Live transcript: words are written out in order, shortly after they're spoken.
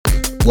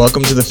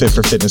Welcome to the Fit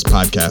for Fitness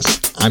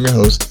podcast. I'm your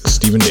host,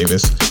 Stephen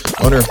Davis,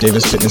 owner of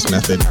Davis Fitness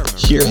Method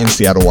here in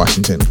Seattle,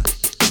 Washington.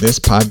 This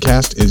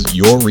podcast is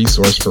your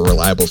resource for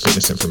reliable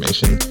fitness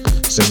information.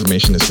 This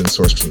information has been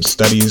sourced from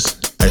studies,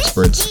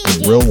 experts,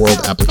 and real-world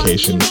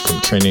application from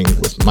training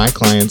with my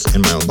clients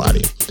and my own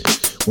body.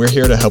 We're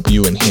here to help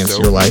you enhance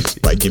your life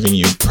by giving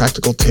you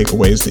practical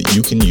takeaways that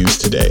you can use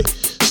today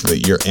so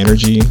that your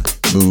energy,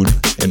 mood,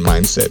 and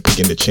mindset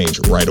begin to change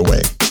right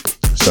away.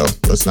 So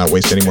let's not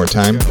waste any more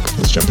time.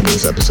 Let's jump into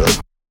this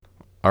episode.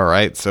 All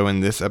right. So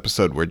in this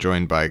episode, we're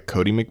joined by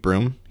Cody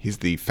McBroom. He's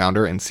the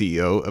founder and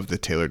CEO of the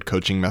Tailored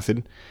Coaching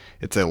Method.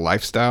 It's a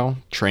lifestyle,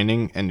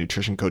 training, and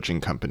nutrition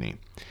coaching company.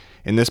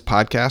 In this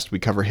podcast, we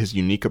cover his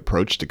unique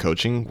approach to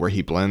coaching, where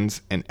he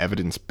blends an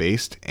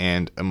evidence-based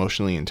and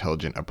emotionally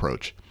intelligent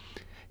approach.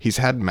 He's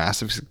had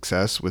massive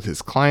success with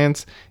his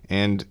clients,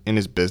 and in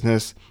his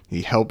business,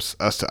 he helps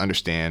us to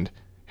understand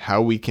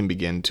how we can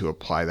begin to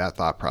apply that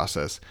thought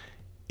process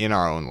in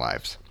our own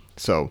lives.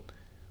 So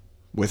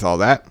with all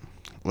that,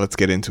 let's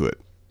get into it.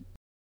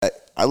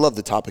 I love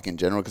the topic in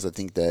general because I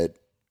think that,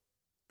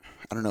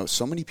 I don't know,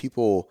 so many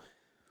people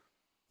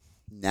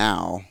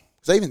now,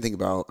 because I even think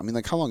about,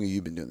 how long have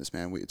you been doing this,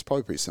 man? It's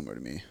probably pretty similar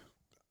to me.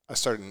 I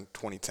started in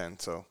 2010,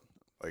 so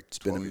like it's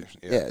 12 been years.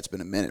 Yeah, it's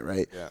been a minute,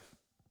 right? Yeah.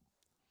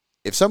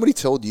 If somebody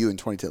told you in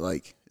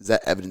 2010, is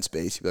that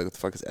evidence-based? You'd be like, what the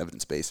fuck does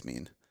evidence-based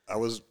mean? I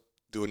was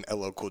doing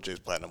LL Cool J's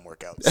Platinum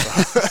workouts.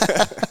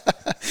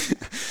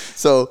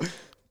 So,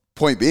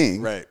 point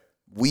being, right,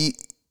 we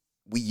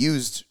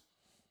used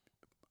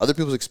other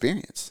people's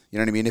experience. You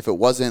know what I mean? If it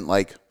wasn't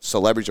like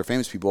celebrities or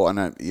famous people,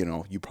 and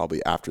you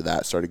probably after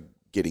that started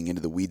getting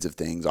into the weeds of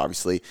things.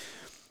 Obviously,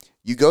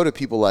 you go to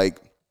people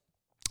like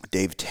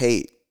Dave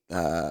Tate,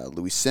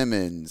 Louis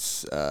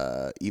Simmons,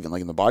 even like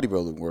in the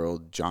bodybuilding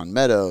world, John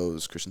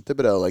Meadows, Christian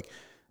Thibodeau.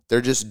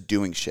 They're just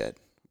doing shit.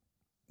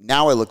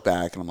 Now I look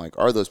back and I'm like,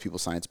 are those people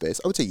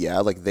science-based? I would say,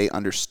 yeah, they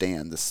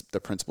understand the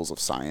principles of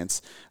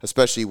science,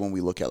 especially when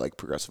we look at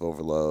progressive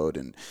overload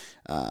and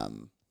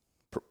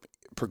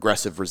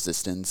progressive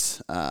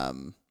resistance.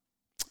 What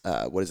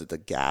is it? The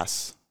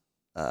gas,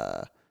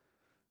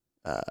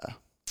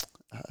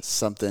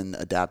 something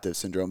adaptive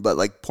syndrome.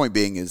 But point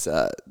being is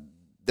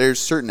there's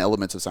certain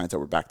elements of science that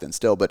were back then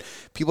still, but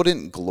people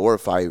didn't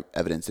glorify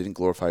evidence. They didn't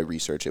glorify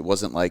research. It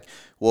wasn't like,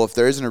 well, if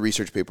there isn't a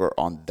research paper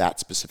on that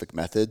specific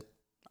method,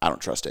 I don't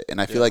trust it.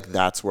 And I feel like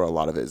that's where a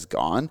lot of it is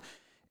gone.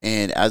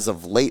 And as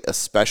of late,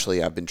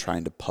 especially, I've been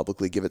trying to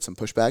publicly give it some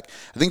pushback.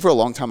 I think for a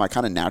long time I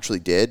kind of naturally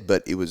did,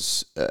 but it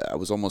was I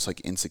was almost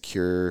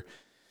insecure.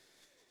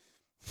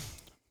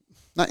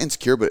 Not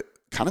insecure, but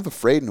kind of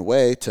afraid in a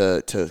way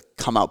to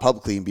come out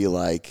publicly and be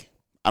like,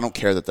 I don't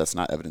care that that's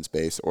not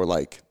evidence-based, or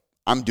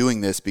I'm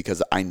doing this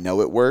because I know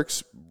it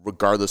works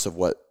regardless of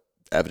what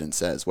evidence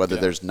says, whether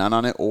there's none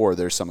on it or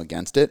there's some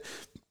against it.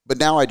 But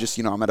now I just,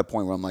 I'm at a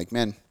point where I'm like,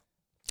 man,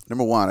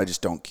 number one, I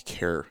just don't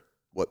care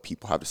what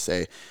people have to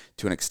say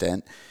to an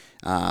extent.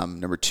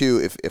 Number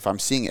two, if I'm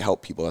seeing it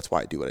help people, that's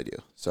why I do what I do.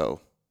 So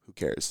who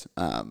cares?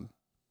 And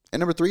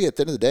number three, at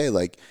the end of the day,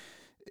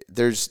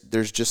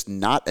 there's just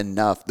not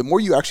enough. The more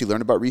you actually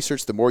learn about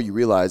research, the more you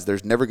realize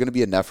there's never going to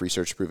be enough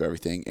research to prove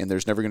everything, and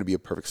there's never going to be a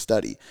perfect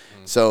study.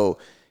 So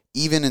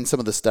even in some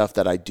of the stuff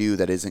that I do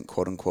that isn't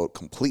quote unquote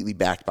completely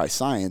backed by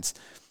science,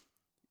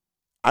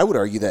 I would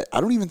argue that I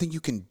don't even think you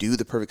can do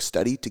the perfect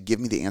study to give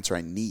me the answer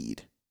I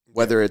need.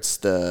 Whether it's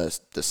the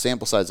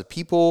sample size of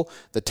people,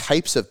 the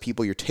types of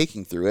people you're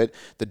taking through it,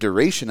 the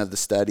duration of the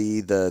study,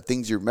 the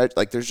things you're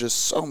there's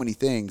just so many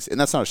things. And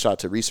that's not a shot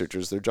to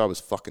researchers. Their job is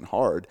fucking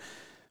hard,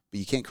 but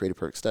you can't create a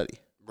perfect study.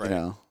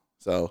 Right.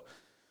 So.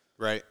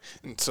 Right.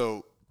 And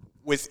so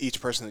with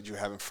each person that you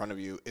have in front of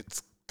you,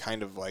 it's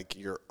kind of like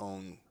your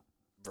own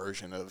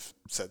version of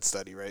said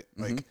study, right?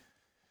 Mm-hmm.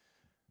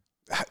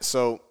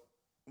 So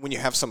when you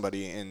have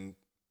somebody and,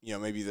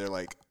 maybe they're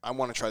like, I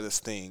want to try this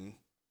thing,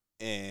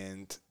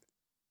 and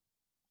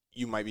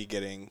you might be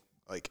getting,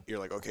 you're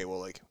like, okay,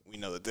 well, we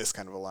know that this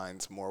kind of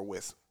aligns more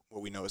with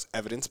what we know is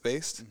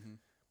evidence-based,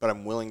 but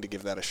I'm willing to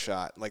give that a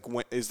shot.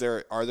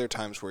 Are there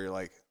times where you're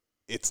like,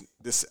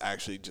 this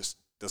actually just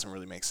doesn't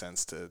really make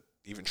sense to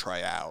even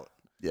try out?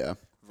 Yeah.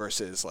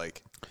 Versus,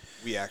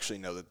 we actually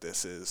know that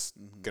this is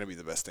going to be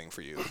the best thing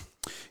for you.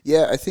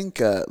 Yeah, I think,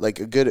 a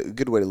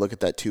good way to look at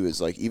that, too,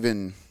 is,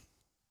 even,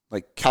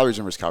 calories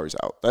in versus calories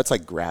out. That's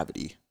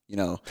gravity,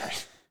 To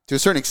a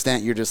certain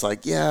extent, you're just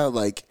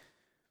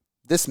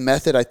this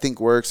method I think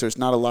works. There's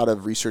not a lot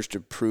of research to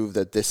prove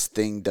that this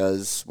thing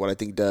does what I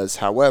think does.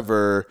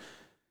 However,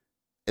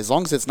 as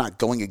long as it's not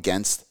going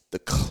against the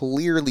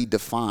clearly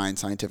defined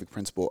scientific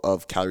principle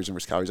of calories in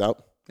versus calories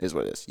out, it is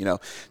what it is,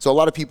 So a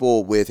lot of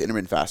people with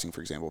intermittent fasting, for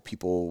example,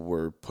 people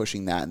were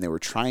pushing that, and they were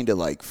trying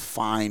to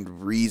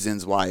find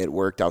reasons why it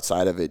worked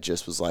outside of it.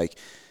 Just was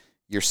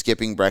you're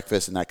skipping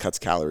breakfast and that cuts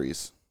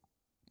calories.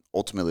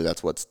 Ultimately,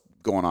 that's what's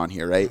going on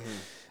here, right?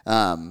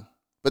 Mm-hmm.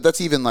 But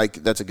that's even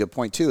that's a good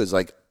point too, is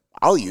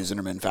I'll use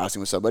intermittent fasting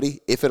with somebody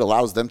if it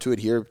allows them to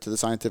adhere to the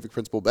scientific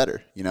principle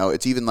better.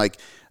 It's even like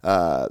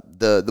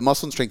the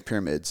muscle and strength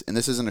pyramids, and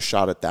this isn't a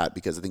shot at that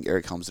because I think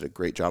Eric Helms did a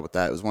great job with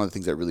that. It was one of the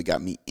things that really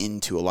got me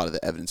into a lot of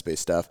the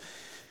evidence-based stuff.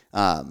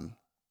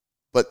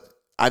 But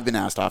I've been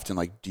asked often,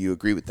 like, do you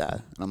agree with that?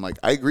 And I'm like,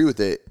 I agree with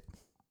it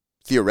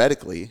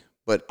theoretically,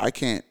 but I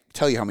can't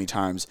tell you how many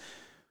times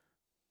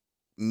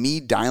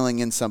me dialing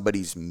in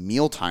somebody's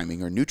meal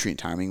timing or nutrient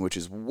timing, which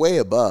is way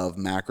above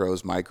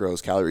macros,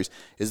 micros, calories,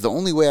 is the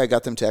only way I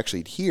got them to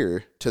actually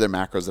adhere to their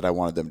macros that I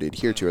wanted them to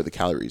adhere to, or the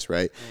calories,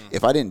 right?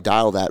 If I didn't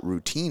dial that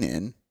routine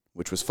in,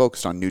 which was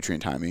focused on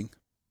nutrient timing,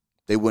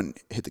 they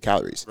wouldn't hit the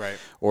calories. Right.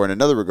 Or in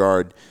another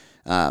regard,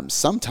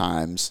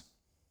 sometimes,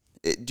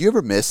 do you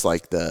ever miss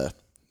like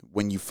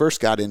when you first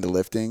got into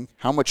lifting,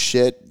 how much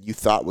shit you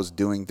thought was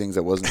doing things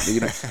that wasn't,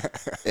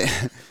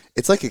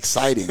 it's like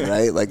exciting,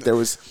 right? Like there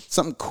was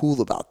something cool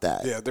about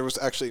that. Yeah, there was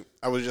actually,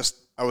 I was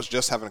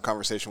just having a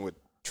conversation with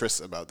Tris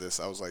about this.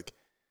 I was like,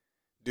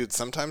 dude,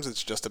 sometimes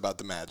it's just about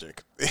the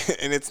magic.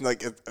 And it's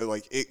like,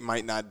 it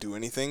might not do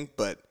anything,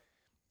 but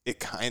it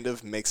kind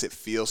of makes it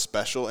feel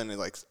special. And it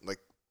like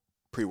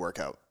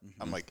pre-workout,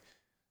 I'm like,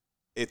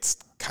 it's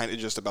kind of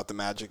just about the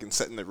magic and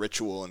setting the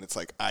ritual. And it's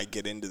like, I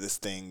get into this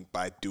thing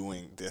by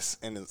doing this.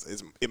 And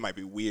it might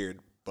be weird,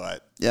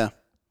 but yeah,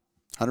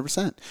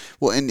 100%.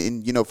 Well,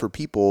 and for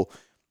people,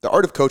 the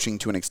art of coaching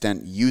to an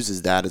extent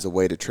uses that as a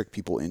way to trick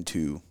people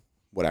into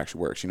what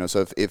actually works.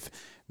 So if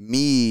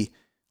me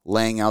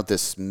laying out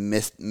this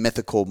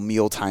mythical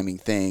meal timing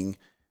thing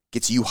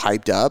gets you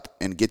hyped up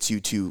and gets you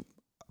to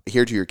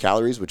adhere to your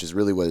calories, which is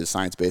really what is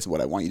science-based and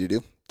what I want you to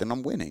do, then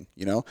I'm winning.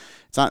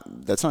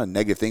 That's not a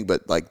negative thing,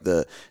 but like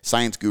the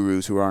science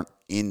gurus who aren't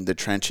in the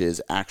trenches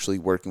actually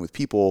working with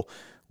people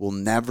will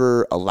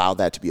never allow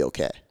that to be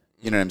okay.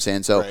 You know what I'm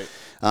saying? So,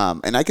 right.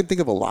 And I can think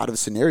of a lot of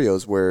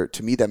scenarios where,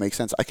 to me, that makes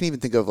sense. I can even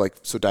think of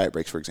diet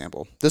breaks, for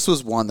example. This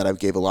was one that I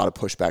gave a lot of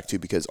pushback to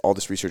because all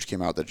this research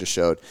came out that just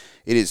showed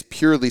it is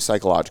purely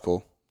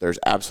psychological. There's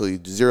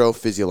absolutely zero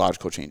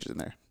physiological changes in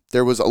there.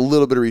 There was a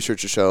little bit of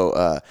research to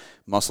show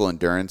muscle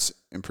endurance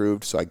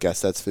improved. So I guess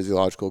that's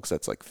physiological because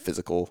that's like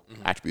physical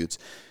attributes.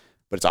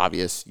 But it's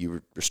obvious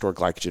you restore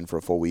glycogen for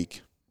a full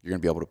week, you're going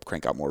to be able to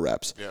crank out more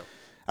reps. Yeah.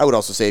 I would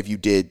also say if you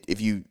did a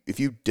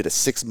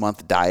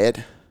 6-month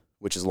diet,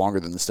 which is longer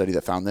than the study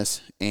that found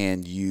this,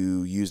 and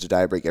you used a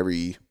diet break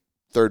every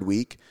third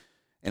week,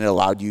 and it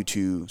allowed you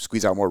to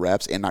squeeze out more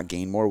reps and not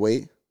gain more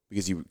weight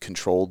because you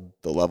controlled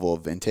the level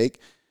of intake.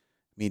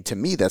 I mean, to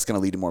me, that's going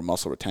to lead to more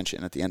muscle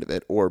retention at the end of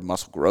it, or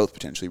muscle growth,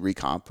 potentially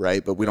recomp,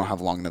 right? But we don't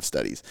have long enough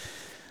studies.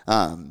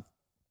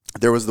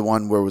 There was the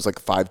one where it was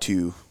like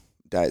 5-2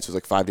 diet. So it was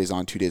like 5 days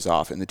on, 2 days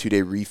off. And the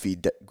 2-day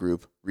refeed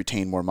group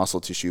retained more muscle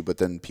tissue, but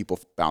then people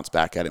bounced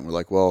back at it and were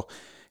like, well,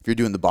 if you're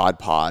doing the bod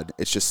pod,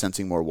 it's just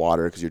sensing more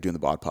water because you're doing the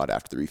bod pod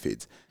after the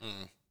refeeds.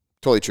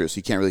 Totally true. So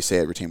you can't really say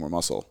it retain more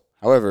muscle.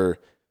 However,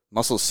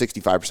 muscle is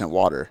 65%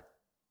 water.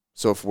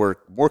 So if we're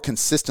more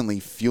consistently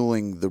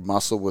fueling the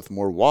muscle with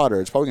more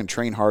water, it's probably going to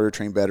train harder,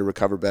 train better,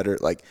 recover better.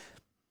 Like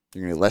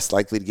you're going to be less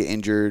likely to get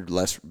injured,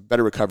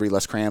 better recovery,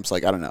 less cramps.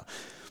 Like, I don't know.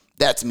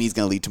 That to me is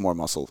going to lead to more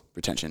muscle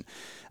retention.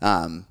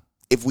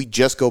 If we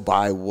just go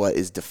by what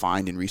is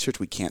defined in research,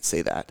 we can't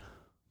say that.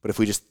 But if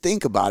we just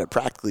think about it,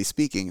 practically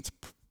speaking, it's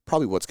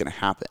probably what's going to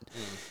happen.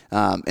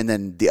 And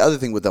then the other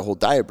thing with the whole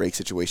diet break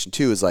situation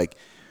too is like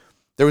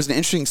there was an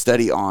interesting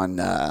study on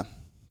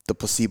the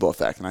placebo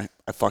effect, and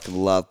I fucking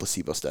love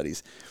placebo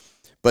studies.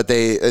 But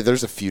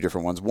there's a few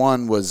different ones.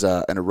 One was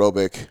an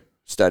aerobic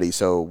study.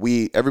 So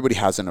everybody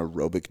has an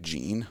aerobic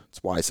gene.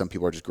 That's why some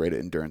people are just great at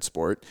endurance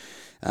sport.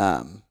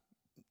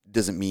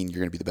 Doesn't mean you're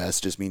going to be the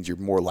best. It just means you're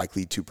more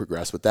likely to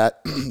progress with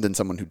that than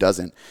someone who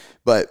doesn't.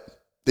 But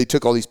they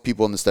took all these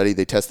people in the study.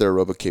 They tested their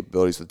aerobic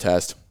capabilities with the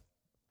test.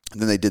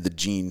 And then they did the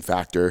gene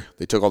factor.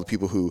 They took all the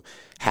people who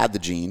had the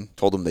gene,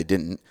 told them they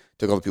didn't.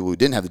 Took all the people who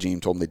didn't have the gene,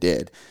 told them they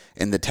did.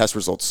 And the test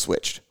results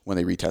switched when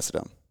they retested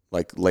them,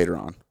 like later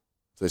on.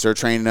 So they started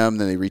training them,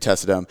 then they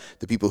retested them.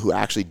 The people who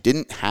actually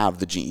didn't have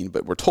the gene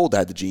but were told they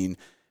had the gene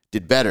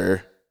did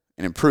better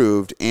and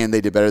improved, and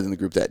they did better than the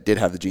group that did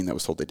have the gene that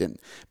was told they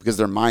didn't, because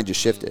their mind just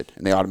shifted,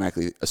 and they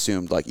automatically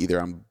assumed, like, either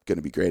I'm going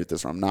to be great at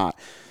this or I'm not.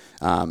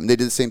 They did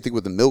the same thing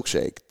with the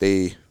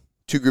milkshake.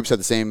 Two groups had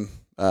the same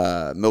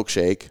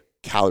milkshake,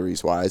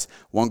 calories-wise.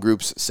 One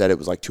group said it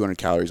was like 200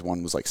 calories.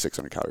 One was like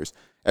 600 calories.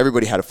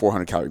 Everybody had a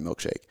 400-calorie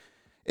milkshake.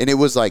 And it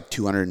was like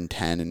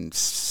 210 and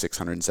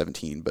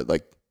 617, but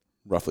like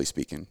roughly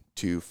speaking,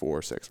 2,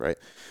 4, 6, right?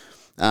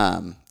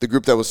 The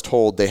group that was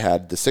told they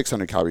had the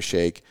 600-calorie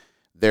shake,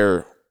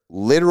 their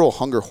literal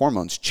hunger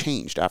hormones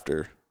changed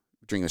after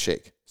drinking the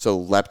shake. So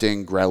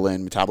leptin,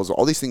 ghrelin, metabolism,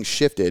 all these things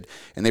shifted,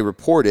 and they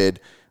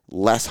reported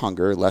less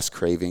hunger, less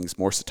cravings,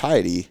 more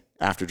satiety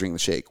after drinking the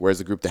shake. Whereas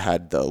the group that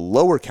had the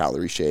lower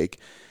calorie shake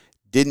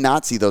did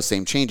not see those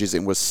same changes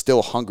and was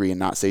still hungry and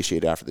not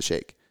satiated after the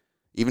shake,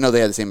 even though they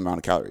had the same amount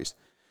of calories.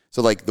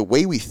 So like the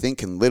way we think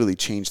can literally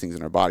change things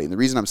in our body. And the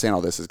reason I'm saying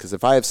all this is because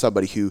if I have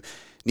somebody who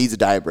needs a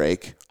diet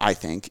break, I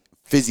think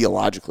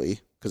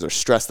physiologically, because they're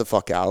stressed the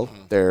fuck out.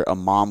 They're a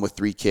mom with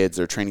 3 kids.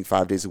 They're training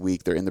 5 days a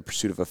week. They're in the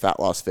pursuit of a fat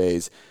loss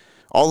phase.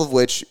 All of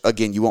which,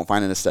 again, you won't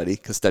find in a study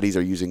because studies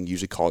are using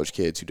usually college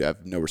kids who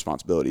have no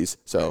responsibilities.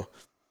 So,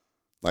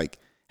 like,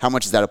 how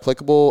much is that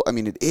applicable? I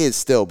mean, it is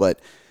still, but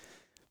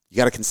you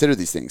got to consider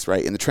these things,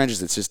 right? In the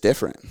trenches, it's just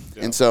different.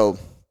 Yeah. And so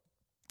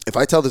if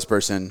I tell this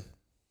person,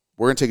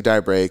 we're going to take a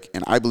diet break,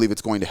 and I believe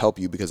it's going to help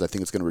you because I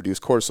think it's going to reduce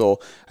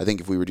cortisol. I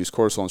think if we reduce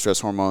cortisol and stress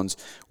hormones,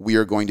 we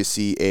are going to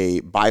see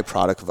a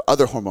byproduct of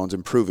other hormones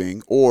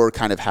improving or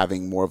kind of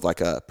having more of like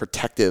a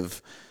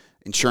protective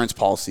insurance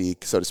policy,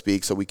 so to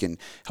speak, so we can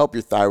help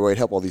your thyroid,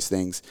 help all these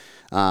things.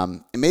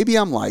 And maybe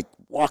I'm like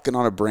walking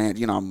on a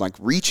branch, I'm like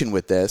reaching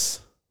with this,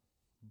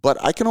 but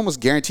I can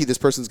almost guarantee this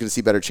person's going to see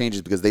better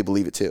changes because they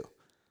believe it too.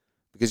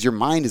 Because your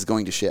mind is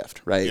going to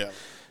shift, right? Yeah.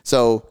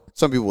 So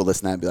some people will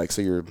listen to that and be like,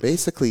 so you're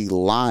basically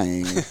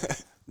lying.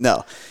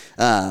 No.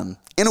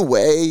 In a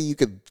way, you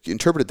could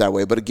interpret it that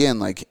way. But again,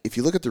 like if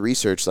you look at the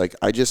research, like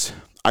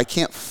I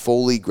can't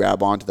fully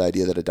grab onto the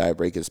idea that a diet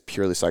break is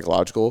purely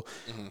psychological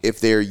if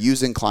they're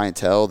using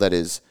clientele that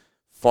is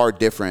far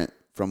different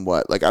from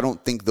I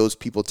don't think those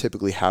people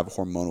typically have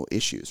hormonal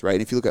issues, right?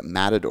 And if you look at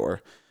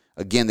Matador,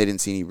 again, they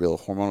didn't see any real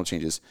hormonal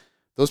changes.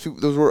 Those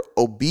were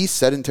obese,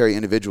 sedentary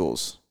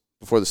individuals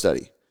before the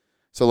study.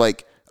 So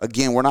like,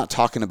 again, we're not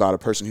talking about a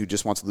person who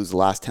just wants to lose the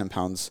last 10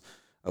 pounds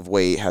of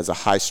weight, has a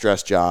high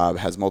stress job,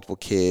 has multiple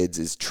kids,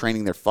 is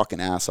training their fucking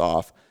ass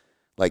off.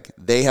 Like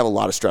they have a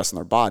lot of stress in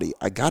their body.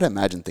 I got to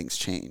imagine things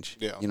change.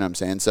 Yeah. You know what I'm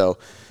saying? So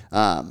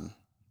a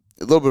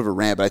little bit of a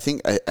rant, but I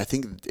think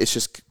it's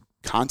just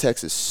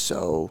context is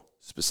so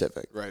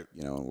specific. Right.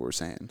 What we're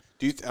saying.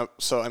 Do you,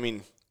 so, I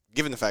mean,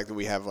 given the fact that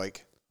we have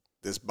like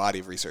this body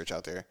of research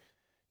out there,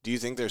 do you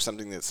think there's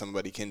something that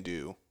somebody can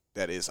do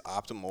that is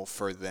optimal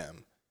for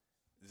them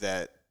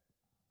that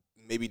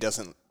maybe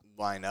doesn't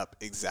line up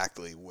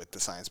exactly with the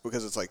science?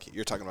 Because it's like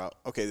you're talking about,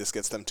 okay, this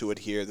gets them to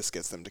adhere, this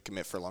gets them to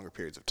commit for longer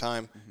periods of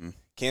time.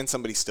 Can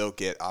somebody still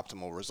get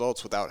optimal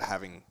results without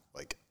having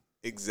like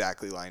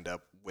exactly lined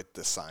up with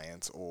the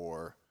science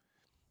or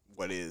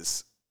what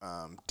is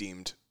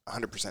deemed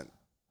 100%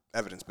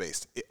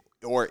 evidence-based?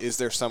 Or is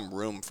there some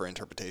room for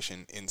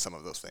interpretation in some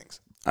of those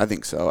things? I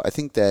think so. I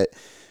think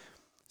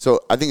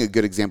a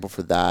good example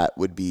for that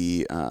would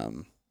be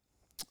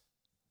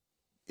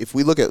if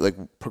we look at like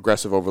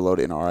progressive overload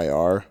and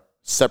RIR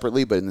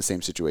separately, but in the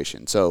same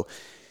situation. So,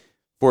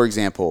 for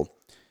example,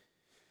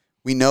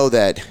 we know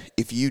that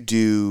if you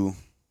do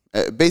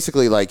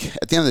basically like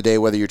at the end of the day,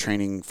 whether you're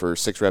training for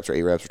 6 reps or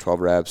 8 reps or 12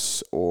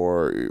 reps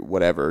or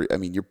whatever, I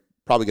mean, you're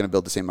probably going to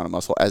build the same amount of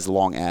muscle as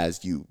long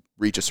as you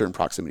reach a certain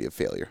proximity of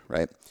failure,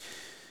 right?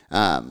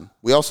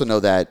 We also know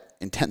that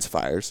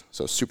intensifiers,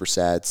 so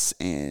supersets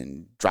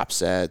and drop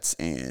sets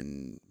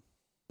and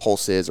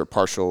pulses or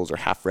partials or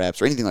half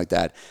reps or anything like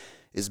that,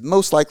 is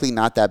most likely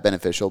not that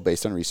beneficial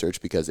based on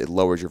research because it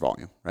lowers your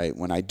volume, right?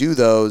 When I do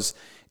those,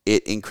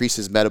 it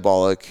increases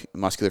metabolic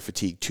muscular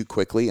fatigue too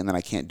quickly, and then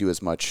I can't do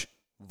as much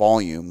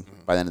volume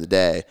by the end of the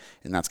day,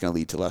 and that's going to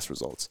lead to less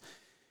results.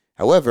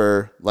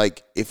 However,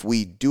 like if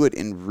we do it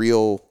in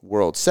real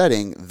world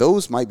setting,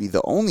 those might be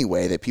the only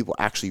way that people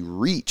actually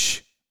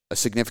reach a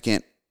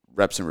significant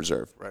reps in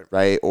reserve,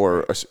 right?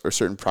 Or a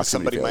certain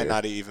proximity. Somebody might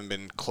not have even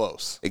been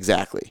close.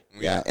 Exactly.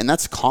 Yeah. And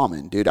that's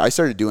common, dude. I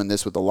started doing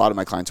this with a lot of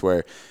my clients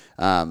where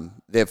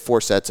they have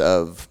 4 sets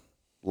of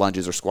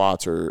lunges or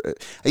squats, or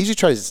I usually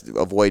try to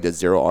avoid a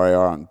 0 RIR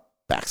on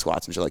back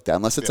squats and shit like that,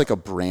 unless it's like a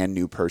brand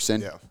new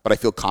person, but I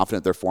feel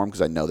confident their form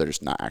because I know they're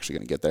just not actually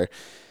going to get there.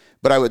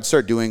 But I would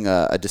start doing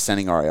a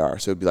descending RIR.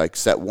 So it'd be like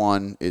set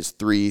 1 is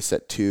 3,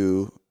 set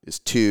 2 is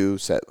 2,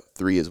 set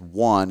 3 is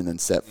 1, and then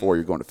set 4,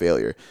 you're going to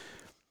failure.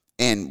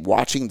 And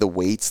watching the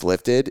weights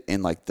lifted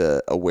and like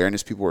the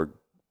awareness people were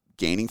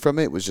gaining from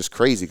it was just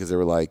crazy because they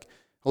were like,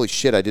 holy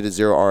shit, I did a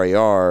 0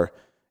 RIR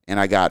and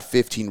I got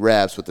 15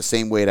 reps with the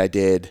same weight I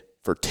did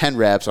for 10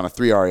 reps on a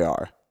 3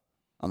 RIR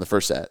on the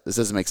first set. This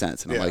doesn't make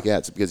sense. And I'm like, yeah,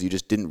 it's because you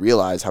just didn't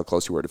realize how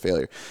close you were to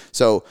failure.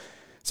 So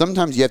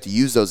sometimes you have to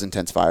use those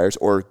intensifiers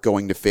or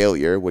going to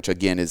failure, which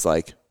again is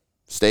like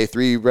stay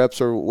 3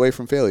 reps away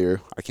from failure.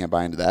 I can't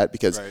buy into that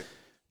because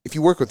if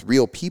you work with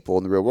real people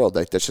in the real world,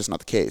 that's just not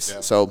the case.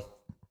 Yeah. So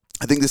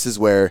I think this is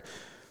where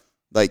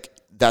like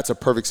that's a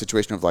perfect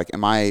situation of like,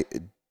 am I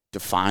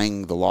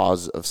defying the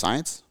laws of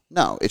science?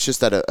 No, it's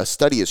just that a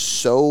study is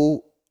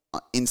so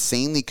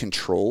insanely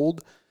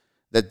controlled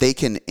that they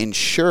can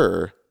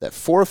ensure that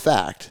for a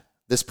fact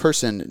this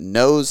person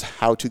knows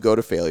how to go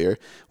to failure.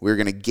 We're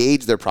going to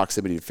gauge their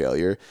proximity to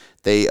failure.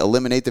 They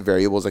eliminate the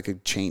variables that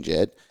could change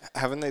it.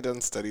 Haven't they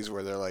done studies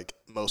where they're like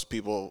most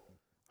people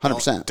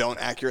 100% don't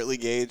accurately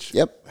gauge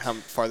how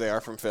far they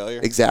are from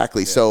failure?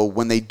 Exactly. Yeah. So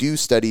when they do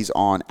studies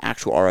on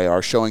actual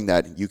RIR showing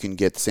that you can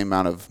get the same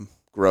amount of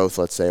growth,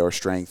 let's say, or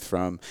strength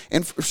from,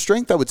 and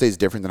strength I would say is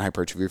different than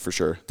hypertrophy for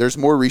sure. There's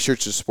more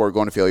research to support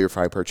going to failure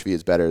for hypertrophy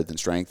is better than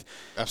strength.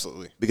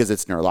 Absolutely. Because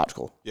it's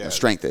neurological. Yeah.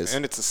 Strength is.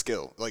 And it's a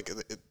skill. Like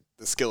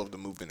the skill of the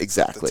movement.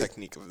 Exactly. The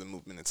technique of the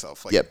movement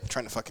itself. Like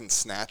trying to fucking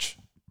snatch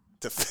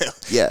to fail.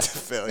 Yeah, to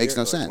failure. Makes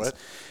no Like, sense.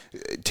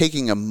 what?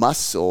 Taking a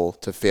muscle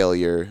to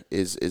failure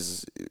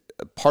is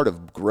part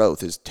of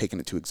growth is taking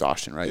it to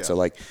exhaustion, right? Yeah. So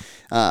like,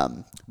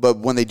 but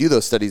when they do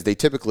those studies, they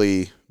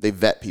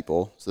vet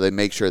people. So they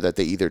make sure that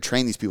they either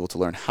train these people to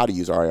learn how to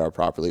use RIR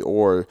properly,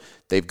 or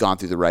they've gone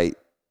through the right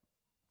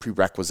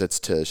prerequisites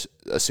to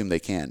assume they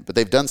can. But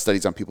they've done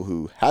studies on people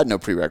who had no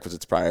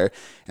prerequisites prior,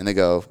 and they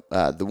go,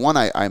 the one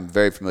I'm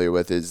very familiar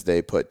with is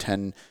they put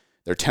 10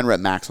 rep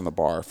max on the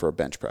bar for a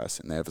bench press,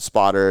 and they have a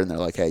spotter, and they're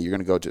like, hey, you're going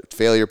to go to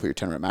failure, put your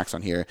 10 rep max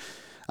on here.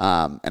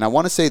 And I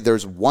want to say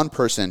there's one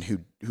person who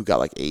got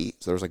like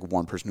 8. So there was like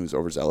one person who was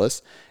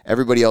overzealous.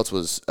 Everybody else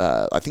was,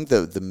 I think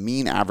the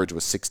mean average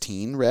was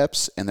 16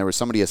 reps, and there was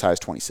somebody as high as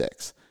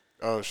 26.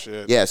 Oh,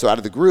 shit. Yeah, so out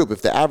of the group,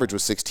 if the average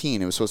was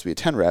 16, it was supposed to be a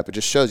 10 rep. It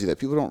just shows you that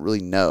people don't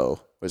really know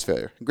what is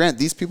failure. Granted,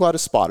 these people had a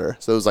spotter,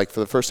 so it was like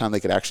for the first time they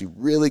could actually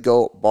really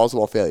go balls to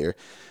wall failure.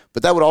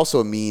 But that would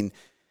also mean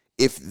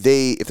if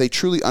they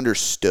truly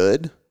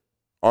understood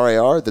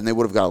RIR, then they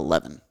would have got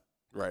 11.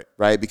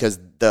 Right? Because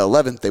the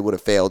 11th, they would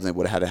have failed, and they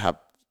would have had to have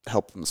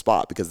help from the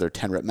spot because their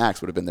 10 rep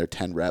max would have been their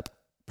 10 rep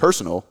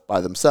personal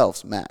by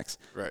themselves max.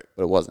 Right.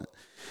 But it wasn't.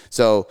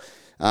 So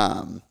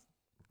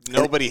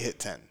nobody hit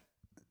 10.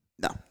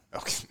 No.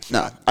 Okay.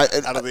 No.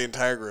 Out of the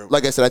entire group.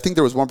 Like I said, I think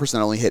there was one person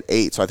that only hit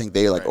 8, so I think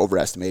they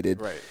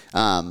overestimated. Right.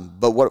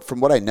 But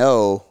from what I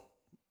know,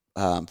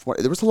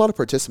 there was a lot of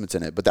participants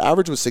in it, but the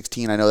average was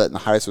 16. I know that, and the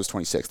highest was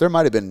 26. There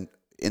might have been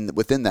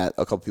within that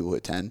a couple people who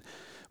hit 10.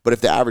 But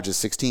if the average is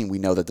 16, we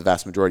know that the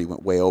vast majority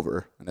went way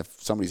over. And if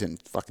somebody's in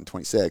fucking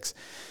 26,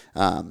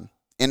 and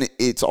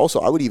it's also,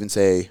 I would even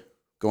say,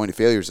 going to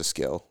failure is a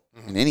skill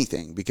in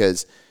anything,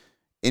 because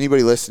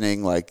anybody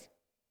listening, like,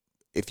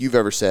 if you've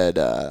ever said,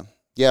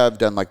 yeah, I've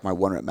done like my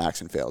 1 rep max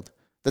and failed,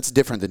 that's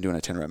different than doing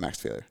a 10 rep max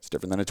failure. It's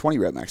different than a 20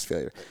 rep max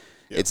failure.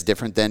 Yeah. It's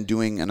different than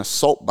doing an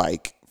assault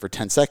bike for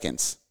 10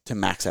 seconds to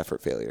max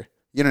effort failure.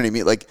 You know what I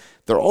mean? Like,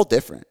 they're all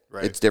different.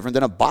 Right. It's different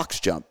than a box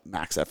jump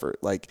max effort.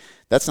 Like,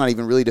 that's not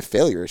even really to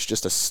failure. It's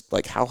just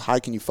like, how high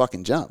can you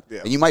fucking jump?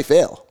 Yeah. And you might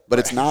fail, but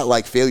it's not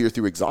like failure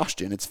through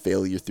exhaustion. It's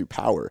failure through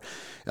power.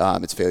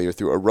 It's failure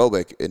through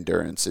aerobic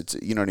endurance. It's,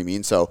 you know what I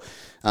mean? So,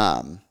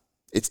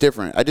 it's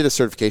different. I did a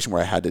certification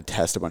where I had to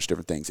test a bunch of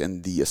different things,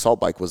 and the assault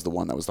bike was the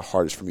one that was the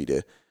hardest for me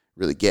to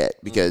really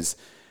get, because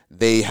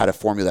they had a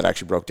formula that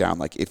actually broke down,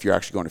 like, if you're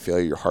actually going to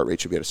failure, your heart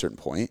rate should be at a certain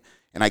point.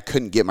 And I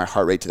couldn't get my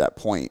heart rate to that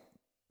point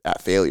at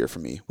failure for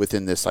me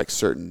within this like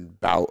certain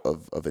bout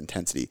of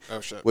intensity. Oh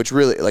shit. Which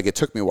really, like, it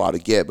took me a while to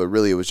get, but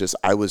really it was just,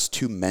 I was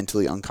too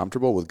mentally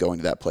uncomfortable with going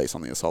to that place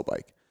on the assault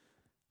bike,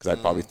 because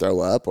I'd probably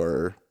throw up,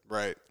 or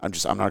right. I'm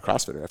not a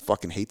CrossFitter. I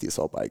fucking hate the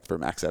assault bike for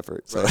max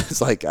effort. So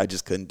it's like, I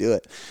just couldn't do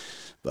it.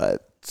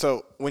 But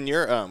so when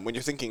you're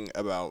thinking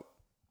about,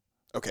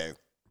 okay,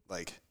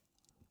 like,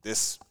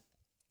 this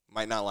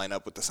might not line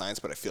up with the science,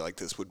 but I feel like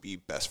this would be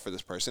best for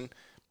this person.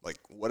 Like,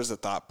 what is the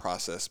thought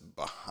process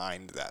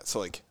behind that? So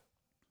like,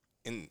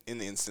 in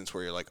the instance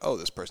where you're like, oh,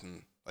 this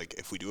person, like,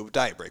 if we do a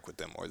diet break with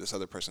them, or this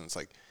other person, it's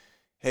like,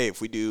 hey,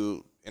 if we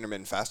do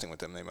intermittent fasting with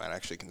them, they might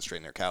actually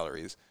constrain their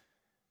calories.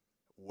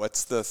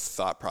 What's the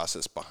thought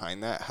process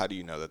behind that? How do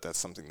you know that that's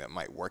something that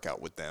might work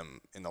out with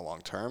them in the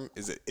long term?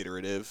 Is it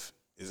iterative?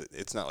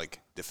 It's not like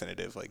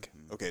definitive, like,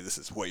 okay, this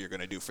is what you're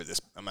going to do for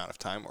this amount of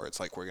time, or it's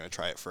like, we're going to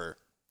try it for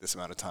this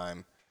amount of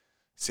time,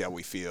 see how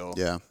we feel.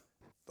 Yeah.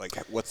 Like,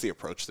 what's the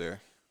approach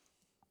there?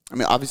 I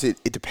mean, obviously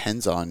it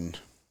depends on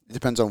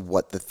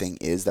what the thing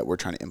is that we're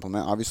trying to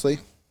implement, obviously.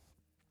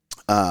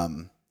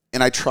 And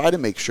I try to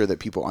make sure that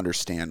people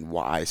understand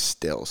why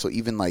still. So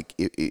even like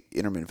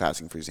intermittent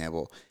fasting, for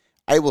example,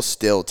 I will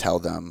still tell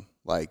them,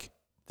 like,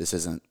 this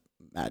isn't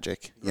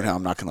magic. You know,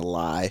 I'm not going to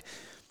lie.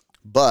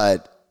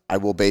 But I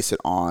will base it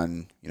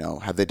on, you know,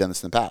 have they done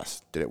this in the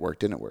past? Did it work?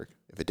 Didn't it work?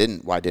 If it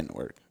didn't, why didn't it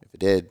work? If it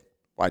did,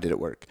 why did it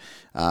work?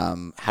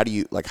 How do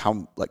you,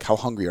 how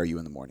hungry are you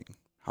in the morning?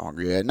 How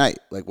hungry are you at night?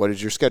 Like, what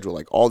is your schedule?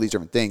 Like, all these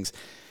different things.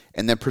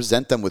 And then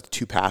present them with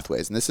 2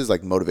 pathways. And this is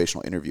like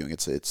motivational interviewing.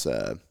 It's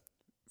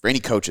for any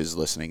coaches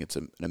listening, it's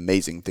an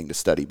amazing thing to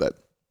study. But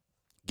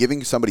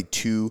giving somebody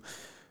 2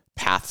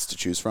 paths to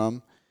choose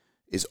from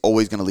is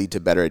always going to lead to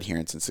better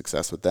adherence and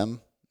success with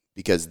them,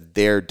 because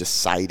they're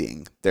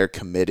deciding, they're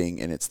committing,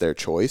 and it's their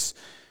choice.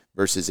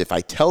 Versus if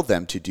I tell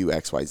them to do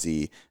X, Y,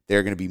 Z,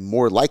 they're going to be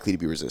more likely to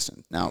be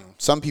resistant. Now,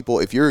 some people,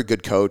 if you're a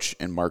good coach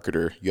and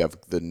marketer, you have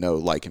the know,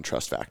 like, and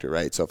trust factor,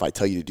 right? So if I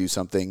tell you to do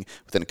something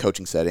within a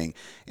coaching setting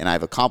and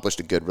I've accomplished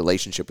a good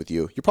relationship with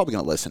you, you're probably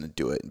going to listen and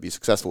do it and be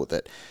successful with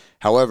it.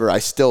 However, I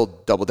still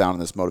double down on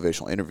this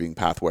motivational interviewing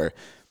path, where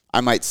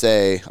I might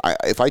say,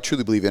 if I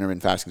truly believe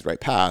intermittent fasting is the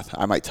right path,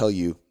 I might tell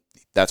you,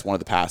 that's one of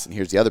the paths, and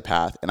here's the other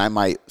path. And I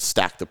might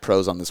stack the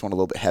pros on this one a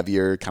little bit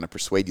heavier, kind of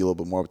persuade you a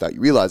little bit more without you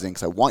realizing,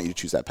 because I want you to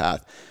choose that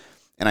path.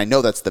 And I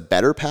know that's the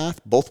better path.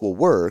 Both will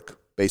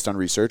work based on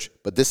research,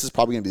 but this is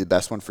probably going to be the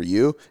best one for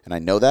you. And I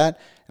know that.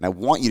 And I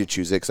want you to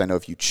choose it, because I know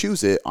if you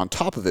choose it, on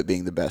top of it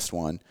being the best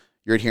one,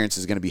 your adherence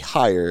is going to be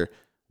higher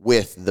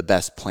with the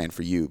best plan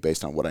for you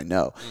based on what I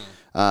know.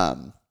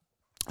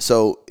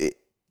 So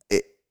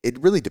it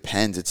really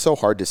depends. It's so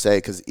hard to say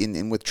because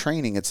in with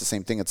training, it's the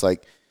same thing. It's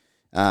like,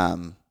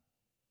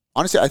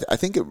 honestly, I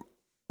think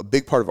a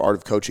big part of art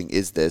of coaching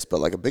is this, but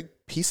like a big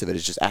piece of it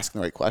is just asking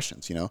the right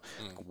questions.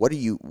 What are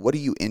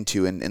you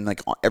into? And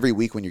like every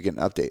week when you're getting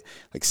an update,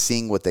 like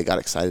seeing what they got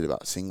excited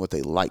about, seeing what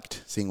they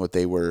liked, seeing what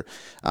they were,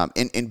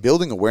 in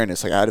building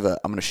awareness. Like I'm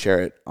going to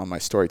share it on my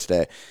story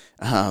today.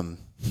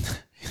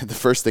 The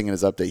first thing in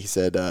his update, he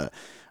said,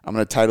 I'm going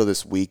to title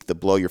this week the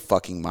Blow Your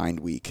Fucking Mind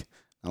Week.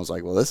 I was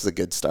like, well, this is a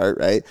good start,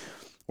 right?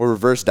 We're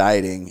reverse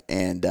dieting,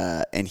 and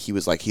he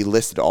was like, he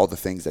listed all the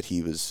things that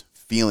he was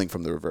feeling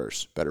from the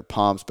reverse: better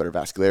pumps, better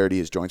vascularity,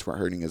 his joints weren't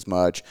hurting as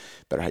much,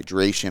 better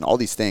hydration, all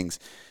these things,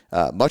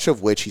 much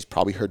of which he's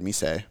probably heard me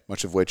say,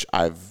 much of which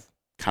I've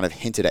kind of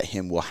hinted at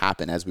him will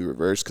happen as we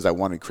reverse, because I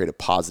wanted to create a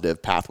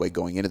positive pathway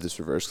going into this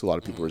reverse because a lot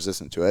of people are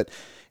resistant to it.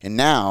 And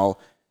now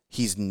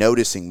he's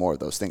noticing more of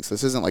those things. So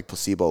this isn't like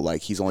placebo,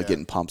 like he's only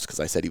getting pumps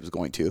because I said he was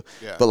going to,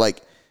 but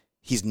like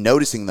he's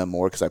noticing them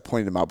more because I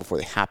pointed them out before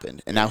they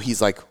happened. And now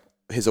he's like,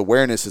 his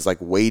awareness is like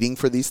waiting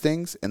for these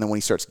things. And then when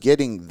he starts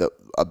getting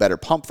a better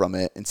pump from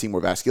it and seeing more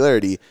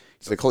vascularity,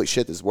 he's like, holy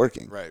shit, this is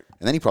working. Right.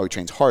 And then he probably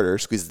trains harder,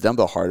 squeezes the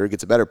dumbbell harder,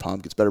 gets a better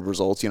pump, gets better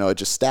results. It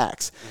just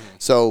stacks.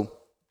 So,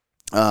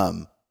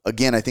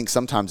 again, I think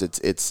sometimes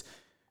it's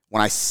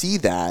when I see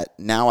that,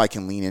 now I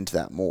can lean into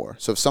that more.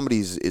 So if somebody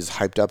is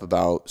hyped up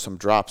about some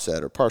drop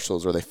set or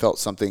partials, or they felt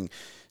something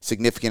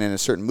significant in a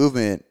certain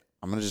movement,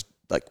 I'm going to just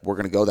we're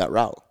going to go that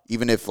route.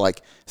 Even if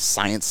like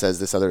science says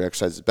this other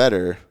exercise is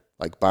better,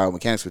 like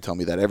biomechanics would tell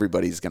me that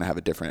everybody's going to have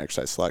a different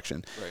exercise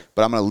selection. Right.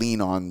 But I'm going to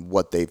lean on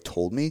what they've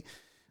told me.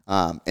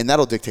 And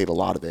that'll dictate a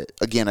lot of it.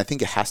 Again, I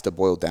think it has to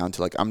boil down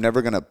to I'm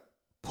never going to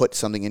put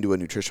something into a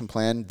nutrition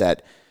plan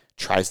that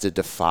tries to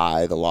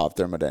defy the law of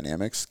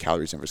thermodynamics,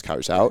 calories in versus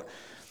calories out.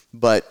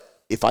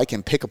 But if I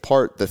can pick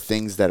apart the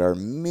things that are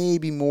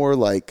maybe more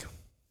like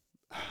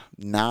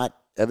not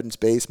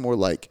evidence-based, more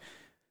like,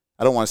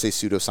 I don't want to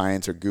say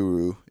pseudoscience or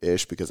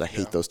guru-ish because I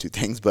hate those two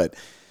things, but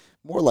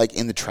more like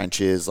in the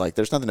trenches, like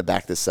there's nothing to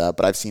back this up,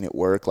 but I've seen it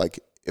work.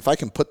 Like if I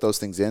can put those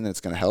things in and it's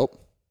going to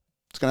help,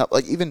 it's going to help.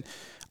 Like even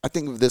I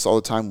think of this all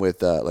the time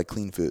with like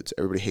clean foods.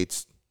 Everybody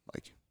hates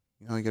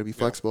you got to be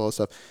flexible and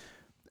stuff.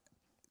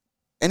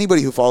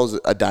 Anybody who follows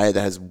a diet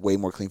that has way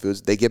more clean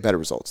foods, they get better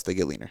results. They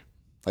get leaner.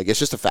 Like it's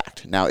just a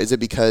fact. Now, is it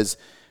because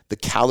the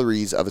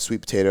calories of a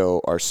sweet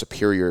potato are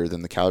superior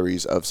than the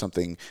calories of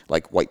something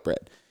like white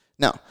bread?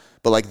 No.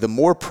 But like the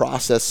more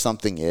processed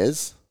something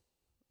is,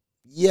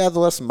 the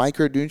less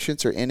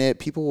micronutrients are in it.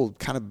 People will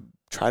kind of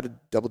try to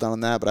double down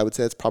on that, but I would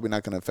say it's probably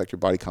not going to affect your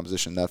body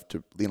composition enough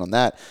to lean on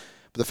that.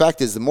 But the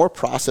fact is, the more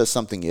processed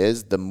something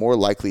is, the more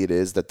likely it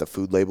is that the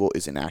food label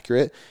is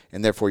inaccurate,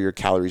 and therefore your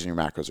calories and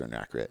your macros are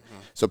inaccurate.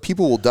 Mm-hmm. So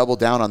people will double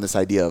down on this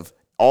idea of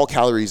all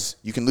calories,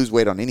 you can lose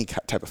weight on any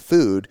type of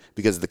food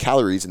because of the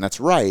calories, and that's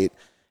right.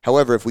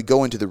 However, if we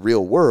go into the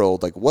real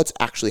world, like what's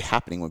actually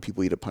happening when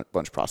people eat a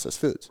bunch of processed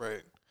foods?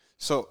 Right.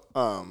 So,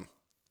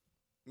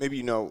 maybe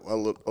you know a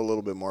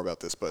little bit more about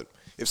this, but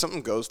if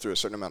something goes through a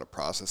certain amount of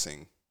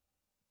processing,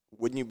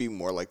 wouldn't you be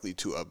more likely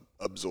to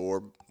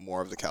absorb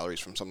more of the calories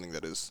from something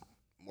that is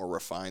more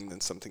refined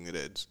than something that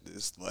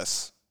is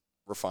less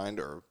refined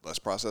or less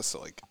processed? So,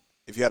 like,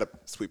 if you had a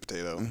sweet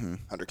potato,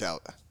 100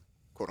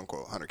 quote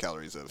unquote 100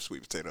 calories of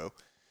sweet potato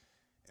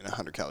and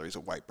 100 calories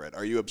of white bread,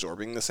 are you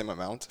absorbing the same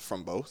amount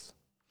from both?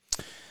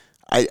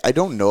 I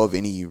don't know of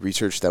any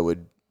research that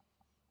would.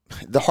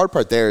 The hard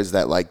part there is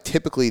that, like,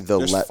 typically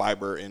there's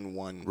fiber in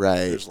one,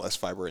 right? There's less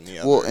fiber in the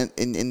other. Well,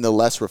 in the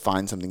less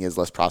refined something is,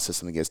 less processed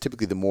something is,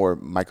 typically the more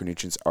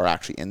micronutrients are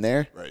actually in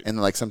there, right?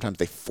 And like sometimes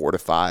they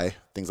fortify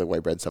things like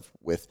white bread and stuff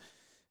with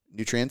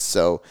nutrients.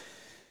 So,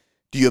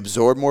 do you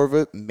absorb more of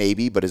it?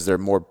 Maybe, but is there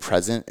more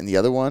present in the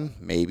other one?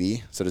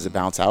 Maybe. So does it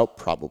balance out?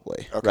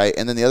 Probably, okay. Right?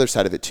 And then the other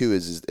side of it too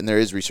is, and there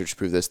is research to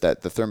prove this,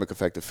 that the thermic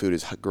effect of food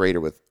is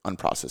greater with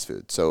unprocessed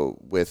food. So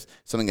with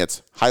something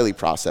that's highly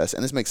processed,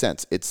 and this makes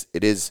sense,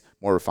 it is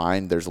more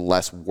refined. There's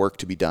less work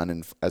to be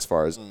done as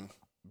far as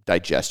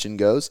digestion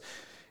goes.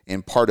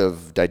 And part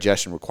of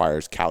digestion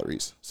requires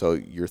calories. So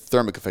your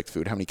thermic effect of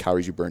food, how many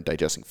calories you burn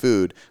digesting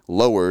food,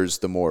 lowers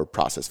the more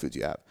processed foods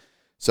you have.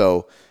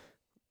 So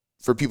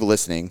for people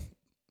listening,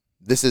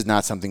 this is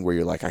not something where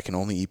you're like, I can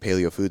only eat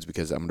paleo foods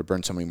because I'm going to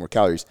burn so many more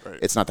calories. Right.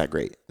 It's not that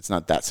great. It's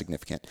not that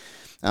significant.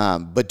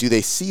 But do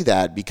they see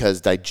that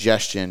because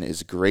digestion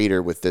is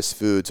greater with this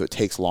food, so it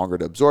takes longer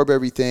to absorb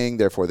everything,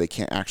 therefore they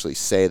can't actually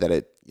say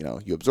that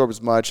you absorb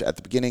as much at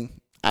the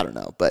beginning? I don't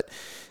know. But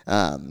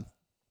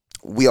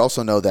we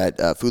also know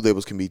that food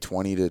labels can be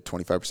 20 to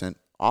 25%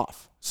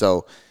 off.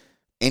 So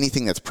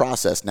anything that's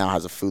processed now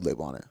has a food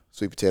label on it.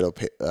 Sweet potato,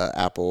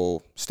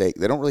 apple, steak,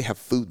 they don't really have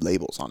food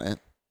labels on it.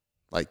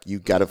 Like, you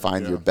got to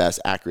find your best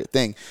accurate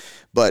thing.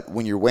 But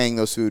when you're weighing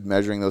those food,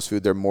 measuring those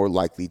food, they're more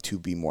likely to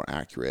be more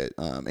accurate.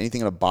 Anything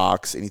in a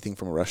box, anything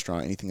from a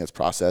restaurant, anything that's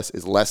processed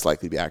is less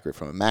likely to be accurate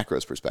from a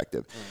macros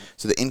perspective.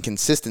 So the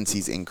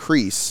inconsistencies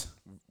increase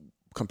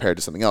compared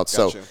to something else.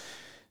 Gotcha. So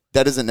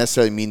that doesn't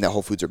necessarily mean that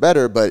whole foods are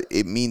better, but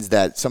it means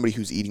that somebody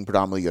who's eating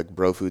predominantly like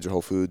bro foods or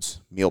whole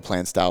foods, meal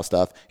plan style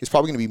stuff is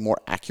probably going to be more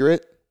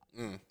accurate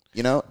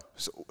You know?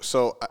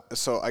 So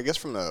I guess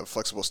from the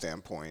flexible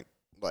standpoint,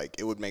 like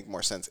it would make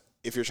more sense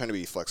if you're trying to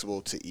be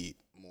flexible to eat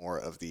more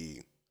of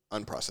the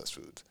unprocessed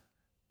foods.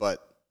 But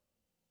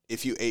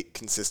if you ate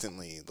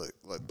consistently,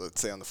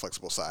 let's say on the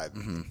flexible side,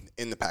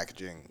 in the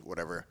packaging,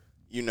 whatever,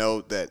 you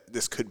know that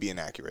this could be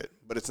inaccurate.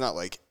 But it's not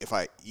like if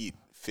I eat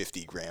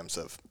 50 grams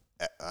of,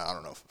 I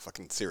don't know,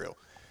 fucking cereal,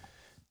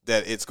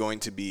 that it's going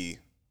to be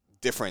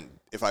different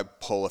if I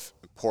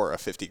pour a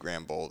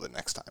 50-gram bowl the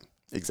next time.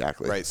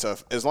 Exactly. Right. So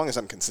as long as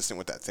I'm consistent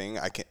with that thing,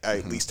 I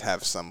at least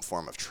have some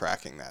form of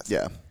tracking that thing.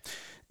 Yeah.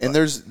 And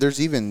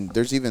there's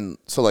even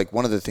so like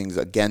one of the things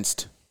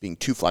against being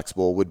too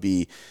flexible would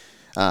be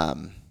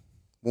when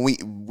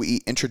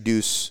we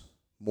introduce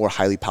more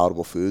highly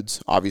palatable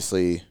foods,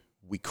 obviously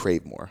we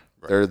crave more.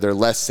 Right. They're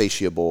less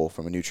satiable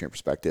from a nutrient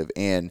perspective,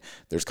 and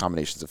there's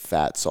combinations of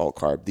fat, salt,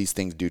 carb. These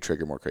things do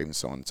trigger more cravings,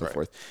 so on and so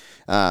forth.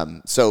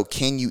 So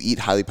can you eat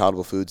highly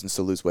palatable foods and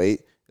still lose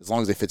weight? As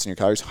long as they fit in your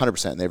calories,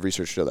 100%, and they have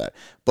research to show that.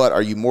 But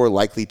are you more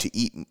likely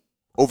to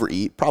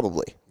overeat?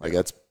 Probably. Like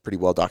that's pretty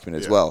well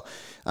documented as well.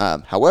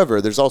 However,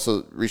 there's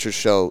also research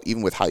show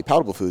even with highly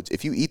palatable foods,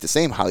 if you eat the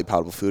same highly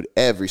palatable food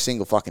every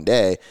single fucking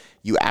day,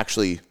 you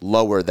actually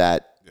lower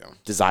that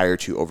desire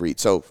to overeat.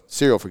 So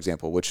cereal, for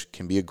example, which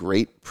can be a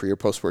great pre or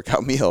post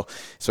workout meal,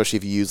 especially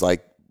if you use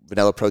like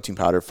vanilla protein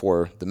powder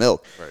for the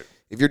milk. Right.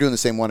 If you're doing the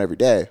same one every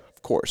day,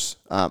 of course.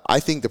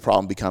 I think the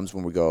problem becomes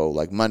when we go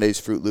like Mondays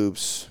Fruit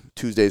Loops,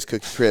 Tuesdays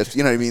Cookie Crisps.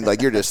 You know what I mean?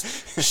 Like you're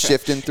just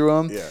shifting through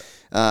them.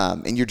 Yeah.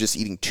 And you're just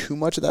eating too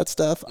much of that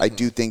stuff. I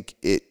do think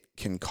it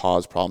can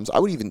cause problems. I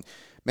even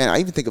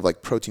think of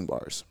like protein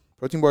bars.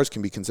 Protein bars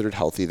can be considered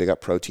healthy. They got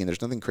protein.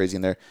 There's nothing crazy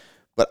in there.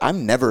 But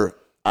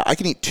I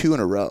can eat 2 in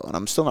a row and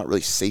I'm still not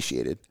really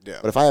satiated. Yeah.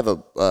 But if I have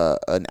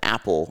an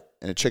apple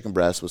and a chicken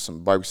breast with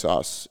some barbecue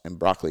sauce and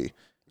broccoli,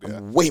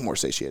 I'm way more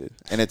satiated.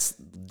 And it's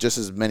just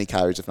as many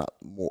calories, if not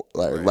more,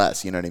 or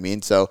less. You know what I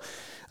mean? So,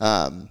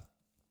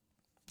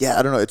 yeah,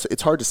 I don't know.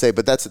 It's hard to say,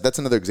 but that's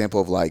another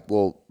example of like,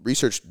 well,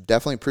 research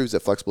definitely proves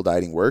that flexible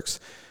dieting works,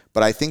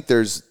 but I think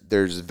there's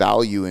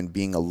value in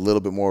being a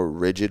little bit more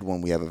rigid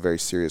when we have a very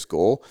serious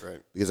goal. Right.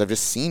 Because I've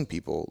just seen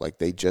people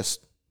like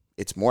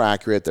it's more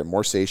accurate, they're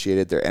more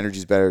satiated, their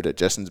energy's better,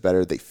 digestion's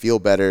better, they feel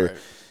better.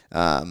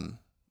 Right.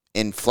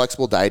 And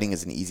flexible dieting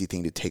is an easy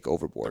thing to take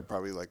overboard. They're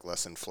probably like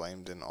less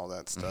inflamed and all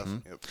that stuff.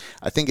 Yep.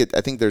 I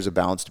think there's a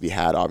balance to be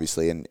had,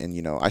 obviously, and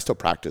you know I still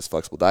practice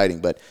flexible dieting,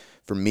 but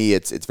for me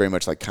it's very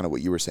much like kind of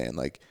what you were saying,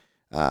 like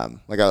I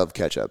love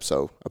ketchup,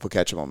 so I put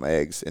ketchup on my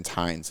eggs. It's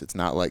Heinz. It's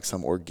not like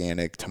some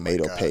organic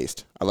tomato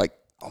paste. I like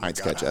Heinz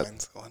ketchup.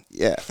 Heinz.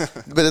 Yeah,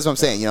 but that's what I'm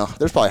saying. You know,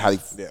 there's probably highly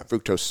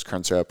fructose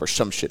corn syrup or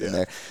some shit in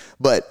there,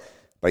 but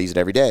I use it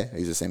every day. I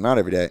use the same amount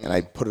every day, and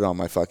I put it on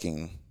my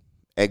fucking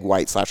egg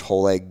white /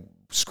 whole egg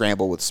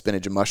scramble with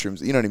spinach and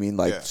mushrooms. You know what I mean?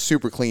 Like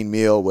super clean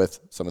meal with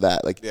some of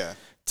that. Like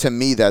to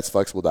me, that's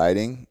flexible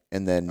dieting.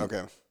 And then,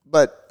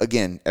 but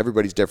again,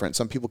 everybody's different.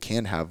 Some people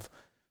can have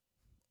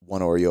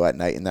one Oreo at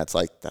night, and that's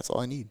all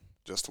I need.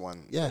 Just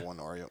one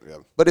Oreo. Yeah.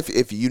 But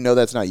if you know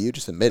that's not you,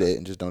 just admit it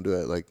and just don't do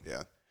it. Like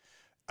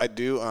I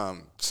do.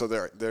 So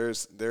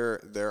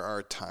there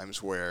are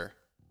times where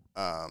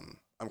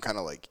I'm kind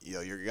of like,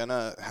 you're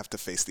gonna have to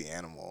face the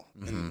animal.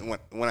 And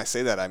when I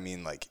say that, I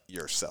mean like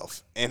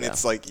yourself. And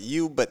it's like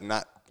you, but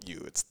not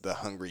you. It's the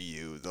hungry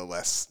you, the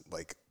less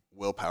like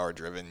willpower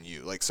driven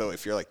you. Like, so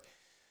if you're like,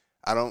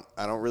 I don't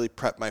really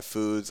prep my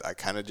foods. I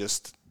kind of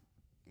just,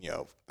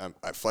 I'm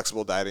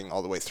flexible dieting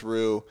all the way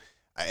through.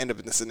 I end up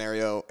in this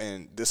scenario,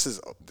 and this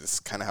is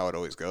kind of how it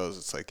always goes.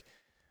 It's like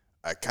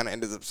I kind of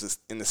ended up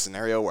in this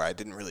scenario where I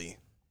didn't really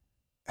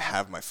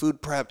have my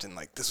food prepped, and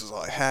like this was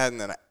all I had,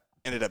 and then I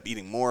ended up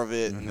eating more of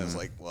it, and it was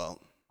like,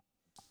 well,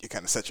 you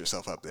kind of set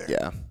yourself up there.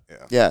 Yeah.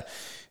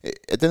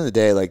 At the end of the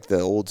day, like the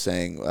old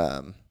saying,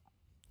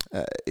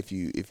 if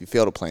you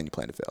fail to plan, you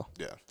plan to fail.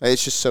 Yeah,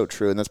 it's just so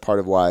true, and that's part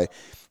of why,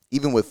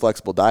 even with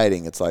flexible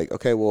dieting, it's like,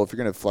 okay, well, if you're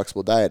gonna have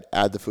flexible diet,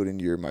 add the food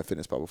into your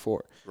MyFitnessPal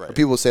before. Right. Or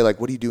people will say like,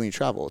 what do you do when you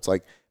travel? It's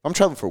like, if I'm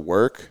traveling for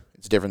work,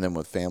 it's different than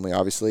with family,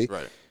 obviously.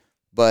 Right.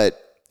 But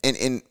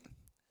and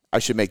I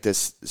should make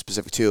this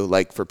specific too,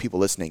 like for people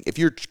listening, if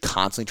you're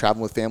constantly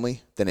traveling with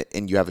family,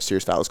 and you have a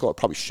serious fat loss goal, it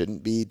probably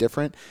shouldn't be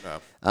different.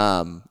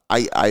 No.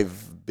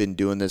 I've been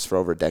doing this for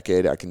over a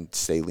decade. I can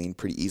stay lean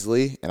pretty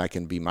easily, and I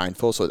can be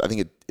mindful. So I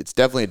think it's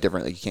definitely a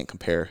different, like you can't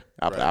compare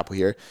apple to apple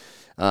here.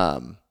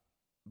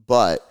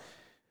 But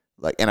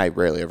like, and I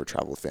rarely ever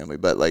travel with family,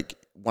 but like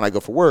when I go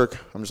for work,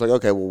 I'm just like,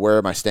 okay, well, where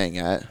am I staying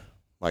at?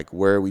 Like,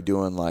 where are we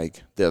doing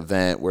like the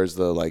event? Where's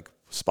the like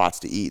spots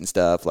to eat and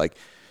stuff? Like,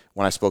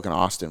 when I spoke in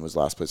Austin was the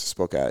last place I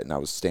spoke at, and I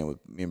was staying with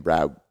me and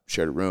Brad,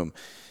 shared a room.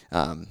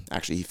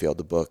 Actually, he failed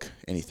to book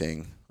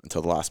anything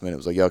until the last minute. It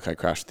was like, yo, can I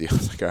crash with you? I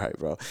was like, all right,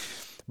 bro.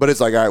 But it's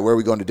like, all right, where are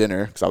we going to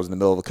dinner? Because I was in the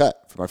middle of a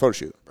cut for my photo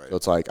shoot. Right. So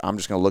it's like, I'm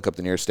just going to look up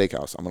the nearest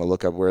steakhouse. I'm going to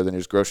look up where the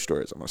nearest grocery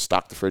store is. I'm going to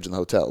stock the fridge in the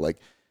hotel. Like,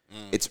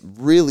 it's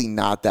really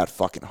not that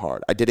fucking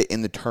hard. I did it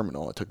in the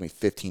terminal. It took me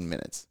 15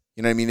 minutes.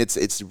 You know what I mean?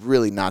 It's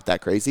really not that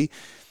crazy.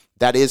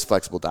 that is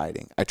flexible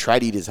dieting. I tried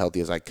to eat as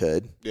healthy as I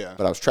could,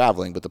 but I was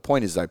traveling. But the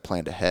point is I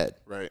planned ahead.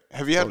 Right.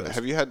 Have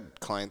you had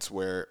clients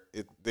where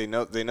they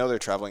know they're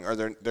traveling, or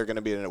they're going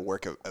to be in a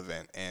work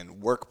event,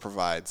 and work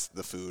provides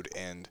the food,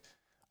 and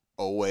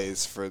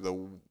always for the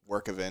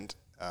work event,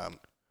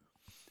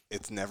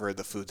 it's never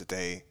the food that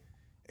they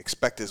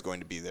expect is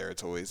going to be there.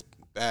 It's always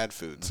bad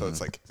food. So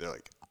it's like they're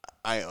like,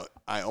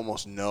 I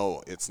almost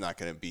know it's not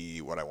going to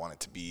be what I want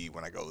it to be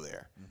when I go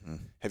there.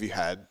 Have you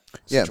had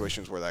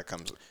situations where that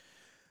comes?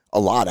 A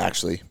lot,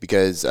 actually,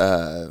 because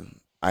I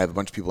have a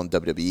bunch of people in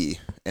WWE,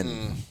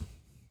 and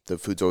the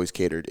food's always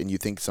catered, and you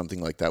think something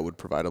like that would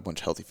provide a bunch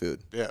of healthy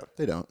food. Yeah.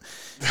 They don't.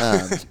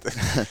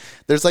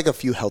 There's like a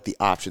few healthy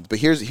options, but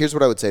here's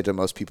what I would say to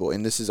most people,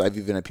 and I've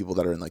even had people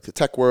that are in like the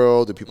tech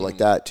world and people like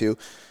that too.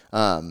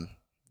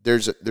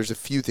 There's a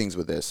few things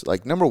with this.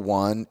 Like, number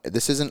one,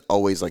 this isn't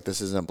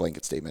a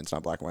blanket statement. It's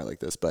not black and white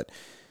like this, but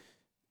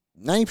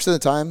 90% of the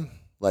time,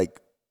 like,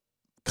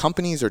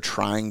 companies are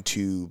trying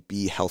to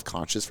be health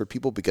conscious for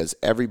people because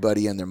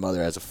everybody and their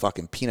mother has a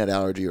fucking peanut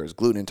allergy or is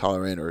gluten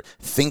intolerant or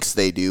thinks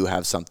they do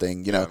have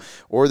something, you know,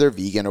 or they're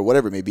vegan or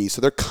whatever it may be.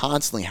 So they're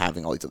constantly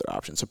having all these other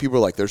options. So people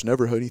are like, there's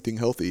never anything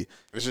healthy.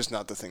 It's just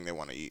not the thing they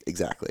want to eat.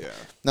 Exactly. Yeah.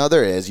 No,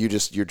 there is. You're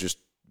just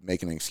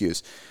making an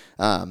excuse.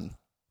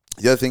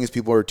 The other thing is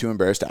people are too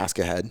embarrassed to ask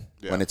ahead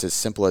when it's as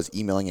simple as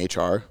emailing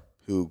HR,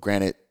 who,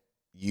 granted,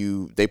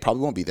 they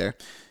probably won't be there.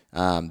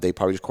 They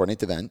probably just coordinate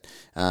the event.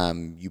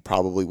 You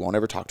probably won't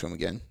ever talk to them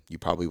again. You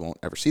probably won't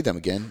ever see them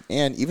again.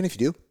 And even if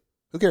you do,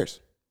 who cares?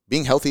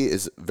 Being healthy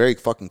is very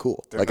fucking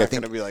cool. They're not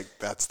going to be like,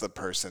 that's the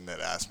person that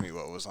asked me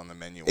what was on the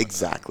menu.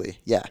 Exactly.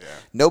 Yeah.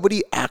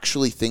 Nobody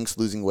actually thinks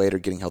losing weight or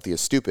getting healthy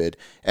is stupid.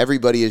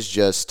 Everybody is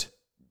just,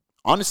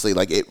 honestly,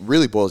 like, it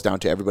really boils down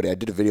to everybody. I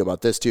did a video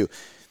about this too.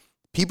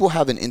 People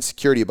have an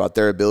insecurity about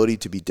their ability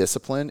to be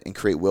disciplined and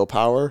create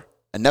willpower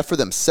enough for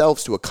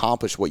themselves to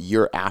accomplish what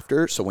you're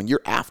after. So when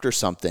you're after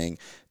something,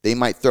 they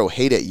might throw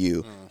hate at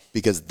you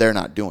because they're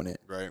not doing it.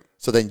 Right.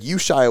 So then you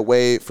shy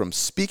away from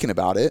speaking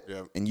about it,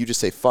 and you just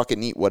say, fuck it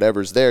and eat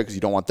whatever's there, because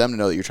you don't want them to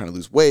know that you're trying to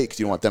lose weight, because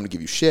you don't want them to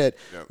give you shit.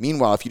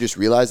 Meanwhile, if you just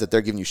realize that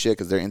they're giving you shit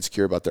because they're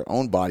insecure about their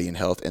own body and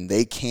health, and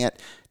they can't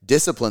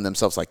discipline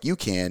themselves like you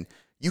can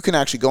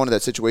actually go into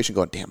that situation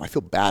going, damn, I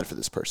feel bad for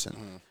this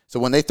person. So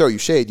when they throw you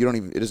shade, it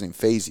doesn't even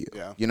faze you.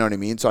 You know what I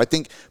mean? So I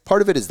think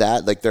part of it is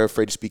that, like, they're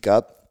afraid to speak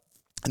up.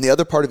 And the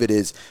other part of it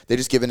is they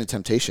just give in to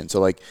temptation. So,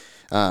 like,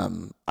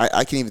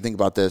 I can even think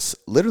about this.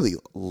 Literally,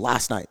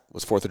 last night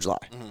was 4th of July,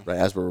 right,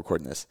 as we're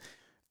recording this.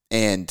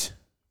 And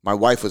my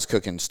wife was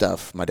cooking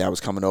stuff. My dad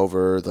was coming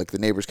over. Like, the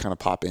neighbors kind of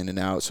pop in and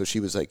out. So she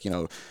was like,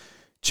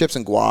 chips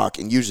and guac.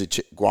 And usually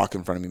guac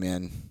in front of me,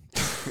 man.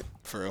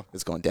 For real?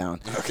 It's going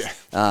down. Okay.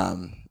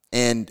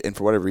 And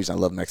for whatever reason, I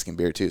love Mexican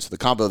beer too. So the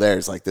combo there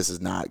is like, this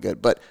is not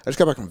good. But I just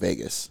got back from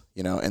Vegas,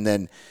 and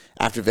then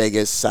after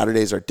Vegas,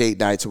 Saturdays are date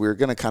night. So we were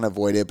going to kind of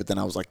avoid it. But then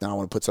I was like, no, I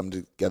want to put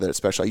something together that's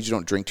special. I usually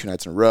don't drink 2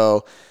 nights in a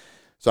row.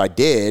 So I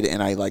did.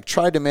 And I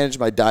tried to manage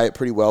my diet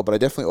pretty well, but I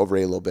definitely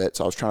overate a little bit.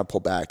 So I was trying to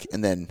pull back.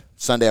 And then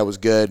Sunday I was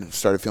good,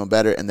 started feeling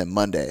better. And then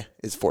Monday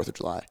is 4th of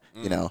July.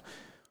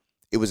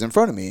 It was in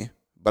front of me,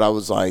 but I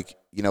was like,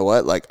 you know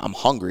what? Like, I'm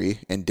hungry,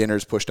 and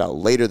dinner's pushed out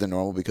later than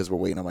normal because we're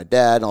waiting on my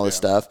dad and all this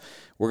stuff.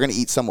 We're going to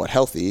eat somewhat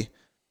healthy,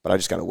 but I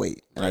just got to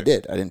wait. And I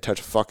did. I didn't touch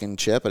a fucking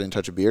chip. I didn't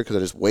touch a beer because I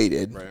just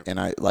waited. And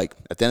at the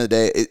end of the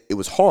day, it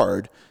was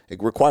hard.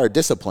 It required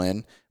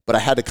discipline, but I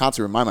had to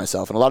constantly remind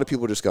myself. And a lot of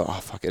people just go, oh,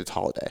 fuck it, it's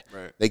holiday.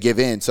 They give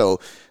in. So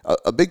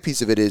a big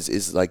piece of it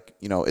is like,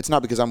 it's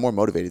not because I'm more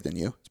motivated than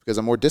you. It's because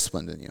I'm more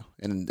disciplined than you.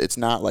 And it's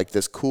not like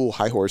this cool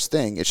high horse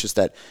thing. It's just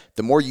that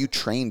the more you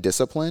train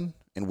discipline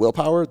and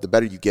willpower, the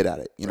better you get at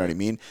it. You know what I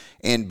mean?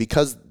 And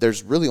because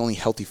there's really only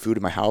healthy food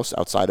in my house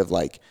outside of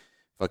like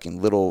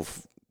fucking little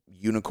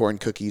unicorn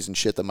cookies and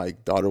shit that my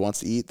daughter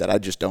wants to eat, that I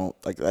just don't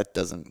like, that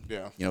doesn't,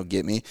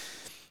 get me.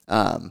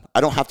 I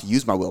don't have to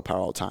use my willpower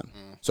all the time.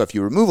 So if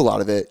you remove a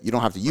lot of it, you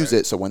don't have to use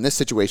it. So when this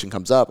situation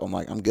comes up, I'm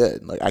like, I'm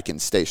good. Like, I can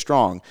stay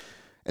strong.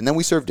 And then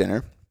we served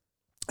dinner,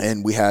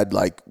 and we had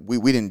like,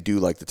 we didn't do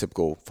like the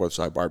typical 4th of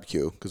July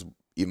barbecue, because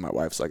even my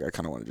wife's like, I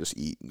kind of want to just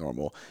eat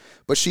normal.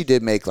 But she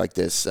did make like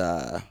this,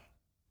 it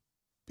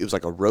was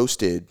like a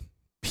roasted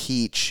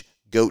peach,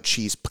 goat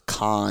cheese,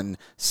 pecan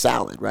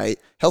salad, right?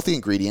 Healthy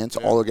ingredients,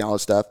 all organic, all that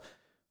stuff.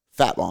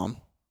 Fat bomb,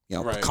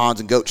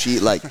 pecans and goat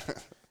cheese, like.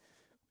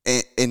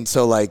 and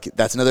so, like,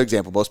 that's another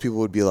example. Most people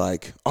would be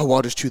like, oh, well,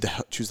 I'll just choose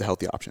the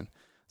healthy option.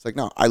 It's like,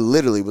 no, I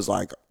literally was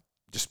like,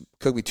 just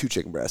cook me 2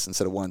 chicken breasts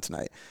instead of 1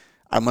 tonight.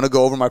 I'm going to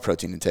go over my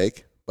protein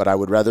intake, but I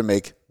would rather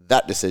make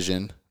that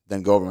decision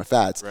than go over my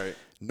fats.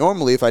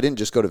 Normally, if I didn't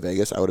just go to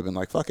Vegas, I would have been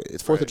like, fuck it,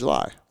 it's 4th of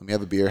July. Let me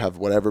have a beer, have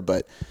whatever.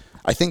 But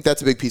I think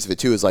that's a big piece of it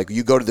too, is like,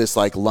 you go to this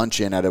like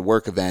luncheon at a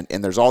work event,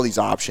 and there's all these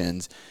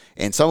options,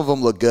 and some of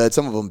them look good,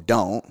 some of them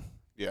don't.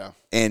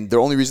 And the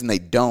only reason they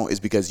don't is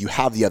because you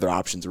have the other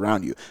options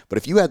around you. But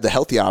if you had the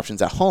healthy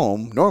options at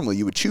home, normally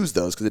you would choose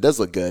those because it does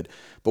look good.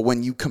 But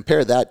when you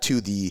compare that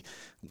to the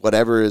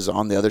whatever is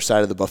on the other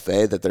side of the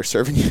buffet that they're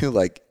serving you,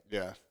 like,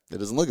 it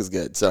doesn't look as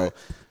good. So,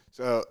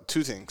 So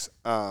 2 things.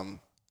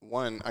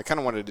 one, I kind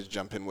of wanted to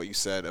jump in what you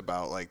said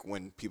about like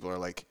when people are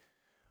like,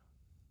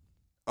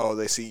 oh,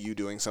 they see you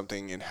doing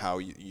something and how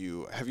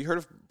you have you heard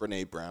of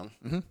Brene Brown?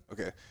 Mm-hmm.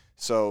 Okay.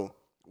 So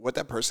what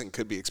that person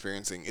could be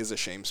experiencing is a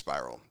shame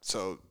spiral.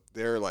 So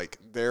they're like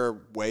their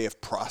way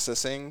of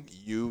processing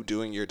you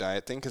doing your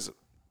diet thing, because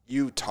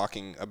you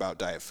talking about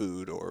diet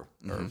food or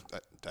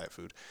diet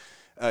food,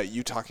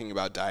 you talking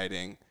about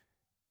dieting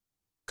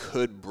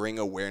could bring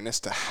awareness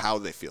to how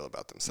they feel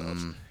about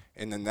themselves.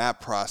 And then that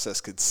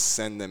process could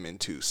send them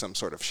into some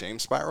sort of shame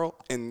spiral.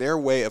 And their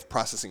way of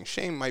processing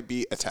shame might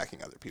be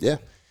attacking other people. Yeah.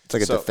 It's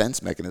like a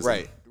defense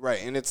mechanism. Right.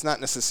 And it's not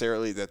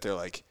necessarily that they're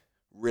like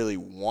really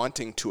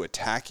wanting to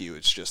attack you.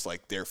 It's just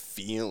like they're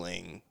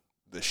feeling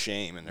the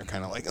shame and they're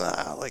kind of like,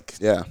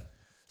 yeah.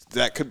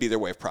 That could be their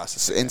way of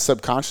processing. And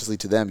subconsciously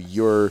to them,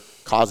 you're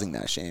causing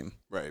that shame.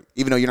 Right.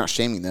 Even though you're not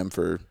shaming them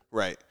for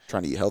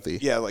trying to eat healthy.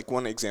 Yeah, like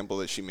one example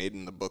that she made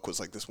in the book was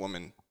like this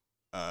woman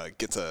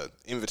gets a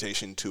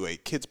invitation to a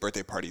kid's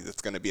birthday party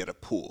that's going to be at a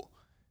pool.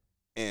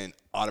 And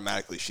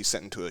automatically she's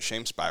sent into a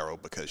shame spiral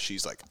because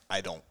she's like,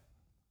 I don't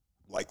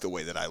like the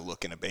way that I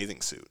look in a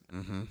bathing suit.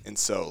 And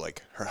so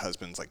like her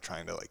husband's like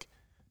trying to like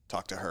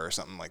talk to her or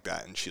something like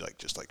that. And she like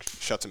just like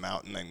shuts him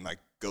out and then like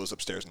goes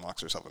upstairs and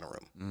locks herself in a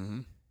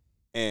room.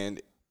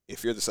 And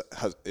if you're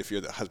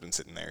the husband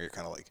sitting there, you're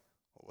kind of like,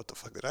 well, what the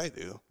fuck did I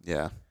do?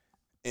 Yeah.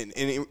 And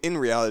in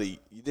reality,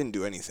 you didn't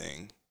do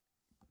anything.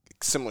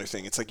 Similar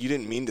thing. It's like you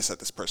didn't mean to set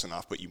this person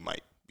off, but you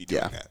might be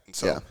doing that. And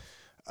so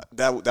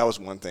that was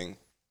one thing.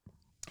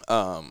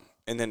 And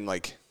then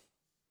like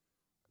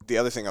the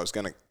other thing I was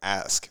going to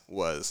ask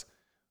was,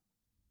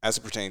 as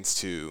it pertains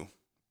to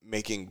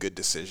making good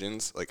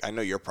decisions, like I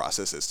know your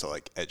process is to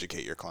like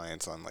educate your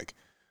clients on like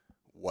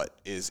what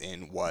is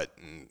in what,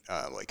 and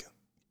like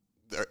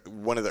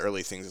one of the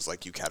early things is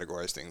like you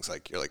categorize things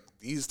like you're like,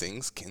 these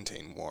things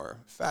contain more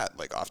fat.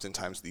 Like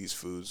oftentimes these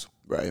foods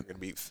are going to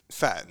be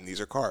fat, and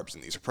these are carbs,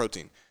 and these are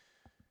protein.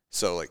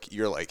 So like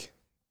you're like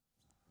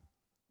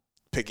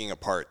picking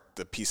apart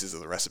the pieces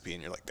of the recipe,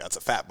 and you're like, that's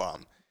a fat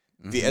bomb.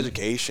 The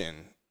education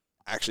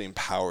actually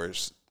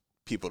empowers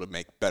people to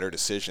make better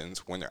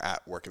decisions when they're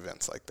at work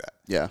events like that.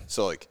 Yeah.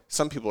 So like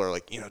some people are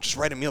like, just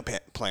write a meal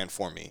plan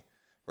for me,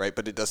 right?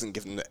 But it doesn't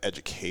give them the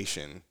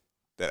education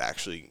that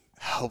actually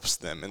helps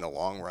them in the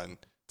long run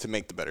to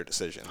make the better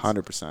decisions.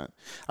 100%.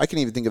 I can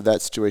even think of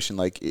that situation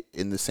like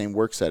in the same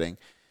work setting.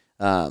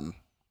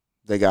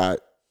 They got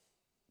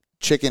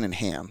chicken and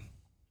ham.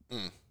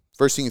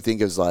 First thing you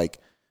think is like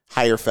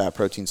higher fat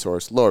protein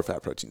source, lower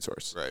fat protein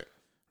source.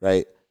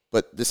 Right?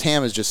 But this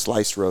ham is just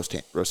sliced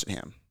roasted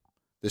ham.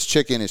 This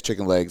chicken is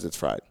chicken legs that's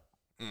fried.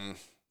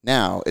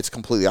 Now it's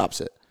completely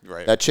opposite.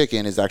 Right. That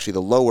chicken is actually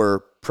the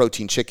lower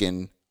protein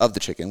chicken of the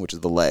chicken, which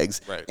is the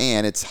legs,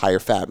 and it's higher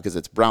fat because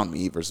it's brown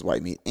meat versus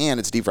white meat, and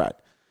it's deep fried.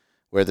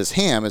 Where this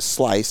ham is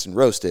sliced and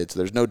roasted, so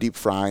there's no deep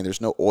frying, there's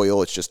no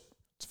oil, it's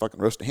fucking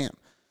roasted ham.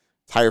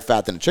 It's higher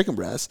fat than a chicken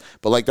breast,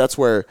 but like that's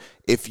where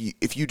if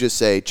you just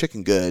say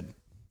chicken good,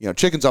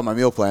 chicken's on my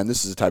meal plan,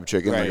 this is the type of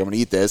chicken, like I'm gonna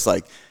eat this,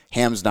 like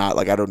ham's not,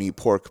 like I don't eat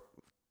pork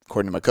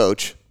according to my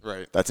coach.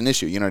 That's an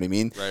issue, you know what I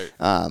mean?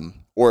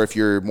 Or if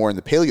you're more in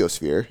the paleo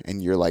sphere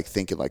and you're like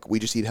thinking like we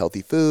just eat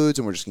healthy foods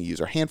and we're just going to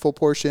use our handful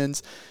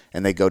portions,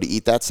 and they go to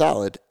eat that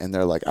salad and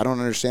they're like, I don't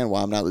understand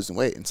why I'm not losing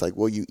weight. And it's like,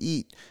 well, you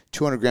eat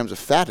 200 grams of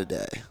fat a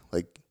day.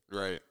 Like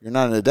you're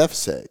not in a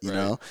deficit, you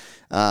know?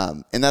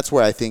 And that's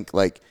where I think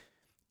like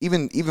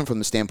even from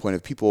the standpoint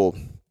of people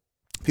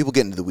get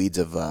into the weeds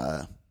of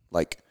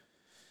like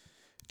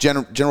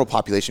general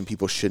population,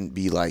 people shouldn't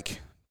be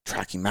like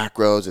tracking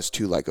macros, it's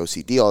too like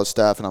OCD, all this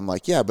stuff. And I'm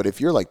like, yeah, but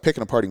if you're like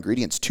picking apart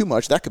ingredients too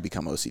much, that could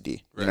become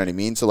OCD. You know what I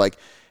mean? So like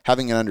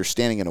having an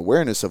understanding and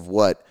awareness of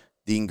what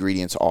the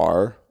ingredients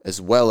are,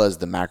 as well as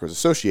the macros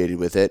associated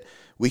with it,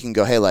 we can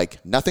go, hey,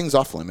 like nothing's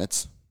off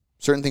limits.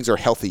 Certain things are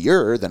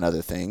healthier than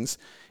other things.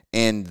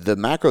 And the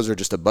macros are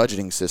just a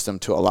budgeting system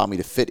to allow me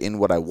to fit in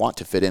what I want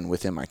to fit in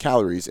within my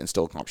calories and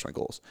still accomplish my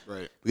goals.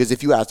 Because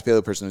if you ask the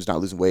paleo person who's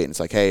not losing weight and it's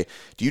like, hey,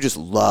 do you just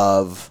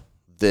love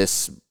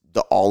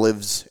the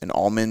olives and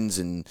almonds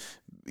and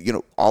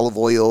olive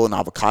oil and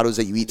avocados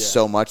that you eat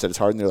so much that it's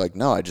hard, and they're like,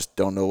 no, I just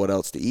don't know what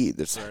else to eat.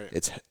 It's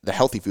the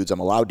healthy foods I'm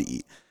allowed to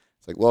eat.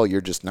 It's like, well, you're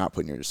just not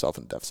putting yourself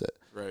in a deficit.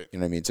 You know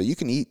what I mean? So you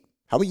can eat,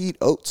 how about you eat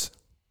oats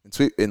and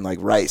sweet and like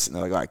rice? And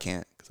they're like, oh, I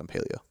can't because I'm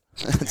paleo.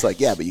 It's like,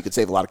 yeah, but you could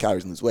save a lot of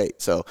calories and lose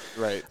weight. So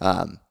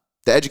the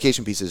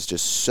education piece is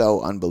just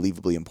so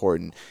unbelievably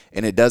important,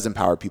 and it does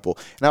empower people.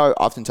 And I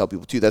often tell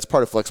people too, that's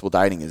part of flexible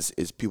dieting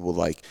is people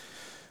like,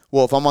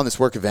 well, if I'm on this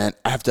work event,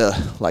 I have to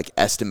like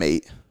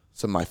estimate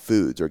some of my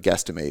foods or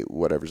guesstimate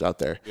whatever's out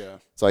there.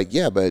 It's like,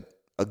 yeah, but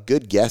a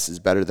good guess is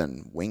better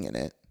than winging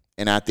it.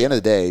 And at the end of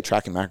the day,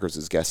 tracking macros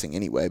is guessing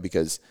anyway,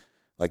 because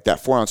like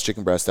that 4-ounce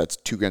chicken breast, that's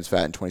 2 grams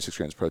fat and 26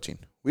 grams protein.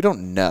 We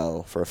don't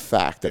know for a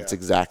fact that it's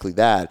exactly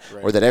that,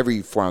 or that every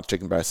 4-ounce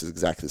chicken breast is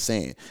exactly the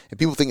same. And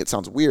people think it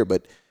sounds weird,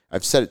 but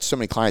I've said it to so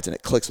many clients and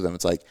it clicks with them.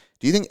 It's like,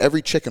 do you think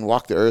every chicken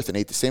walked the earth and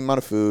ate the same amount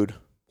of food,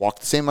 walked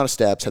the same amount of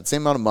steps, had the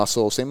same amount of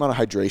muscle, same amount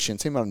of hydration,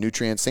 same amount of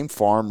nutrients, same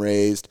farm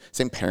raised,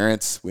 same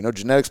parents? We know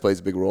genetics plays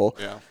a big role.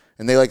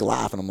 And they like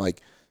laugh, and I'm like,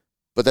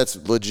 but that's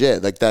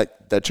legit. Like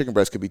that chicken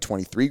breast could be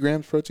 23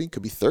 grams protein,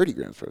 could be 30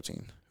 grams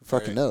protein. Who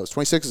fucking knows?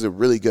 26 is a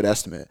really good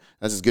estimate.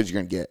 That's as good as you're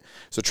going to get.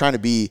 So trying to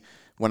be,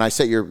 when I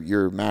set your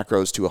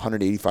macros to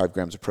 185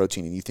 grams of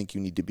protein and you think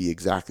you need to be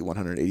exactly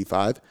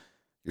 185,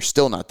 you're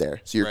still not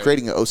there. So you're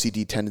creating an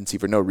OCD tendency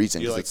for no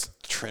reason. You like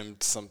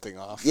trimmed something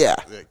off. Yeah,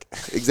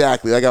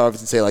 exactly. Like I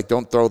often say, like,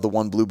 don't throw the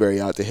one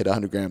blueberry out to hit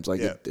 100 grams.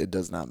 Like it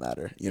does not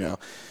matter, you know?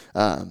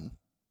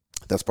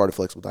 That's part of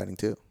flexible dieting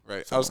too.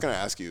 Right. So I was going to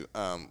ask you,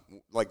 do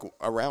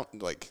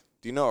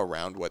you know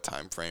around what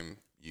time frame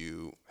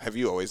have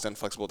you always done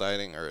flexible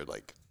dieting or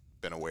like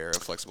been aware of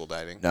flexible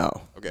dieting? No,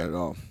 okay, not at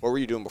all. What were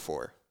you doing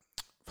before?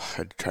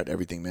 I tried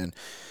everything, man.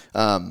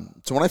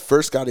 So when I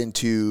first got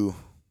into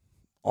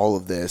all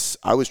of this,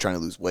 I was trying to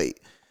lose weight,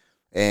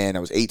 and I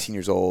was 18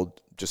 years old.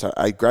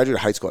 I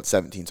graduated high school at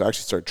 17, so I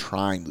actually started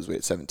trying to lose weight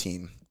at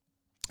 17.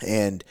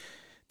 And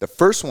the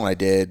first one I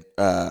did,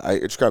 I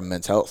just grabbed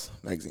Men's Health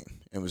magazine.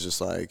 It was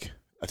just like,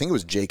 I think it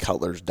was Jay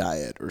Cutler's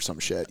diet or some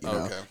shit, you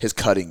know, his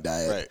cutting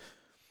diet. Right.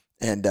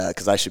 And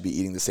because I should be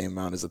eating the same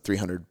amount as a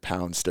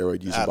 300-pound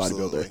steroid-using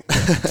bodybuilder.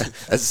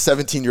 As a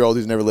 17-year-old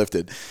who's never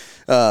lifted.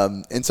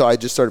 And so I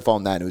just started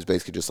following that, and it was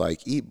basically just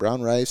like, eat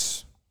brown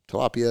rice,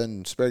 tilapia,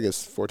 and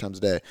asparagus 4 times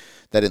a day.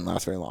 That didn't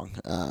last very long,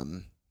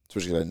 especially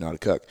because I didn't know how to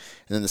cook.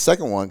 And then the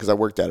second one, because I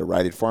worked at a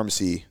Rite Aid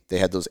pharmacy, they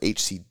had those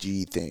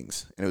HCG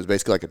things, and it was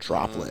basically like a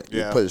droplet.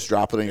 You put this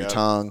droplet on your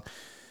tongue,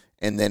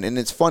 and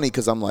it's funny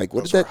because I'm like,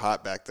 those were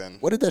hot back then.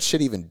 What did that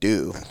shit even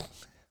do?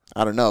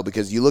 I don't know,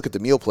 because you look at the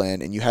meal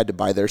plan and you had to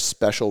buy their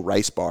special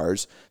rice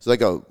bars. It's like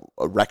a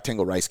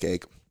rectangle rice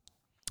cake,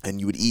 and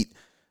you would eat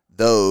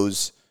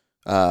those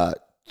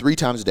 3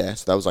 times a day.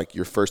 So that was like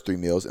your first 3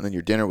 meals, and then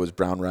your dinner was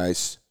brown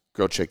rice,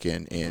 grilled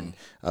chicken, and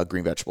a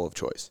green vegetable of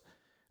choice.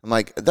 I'm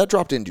like, that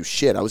drop didn't do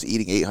shit. I was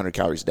eating 800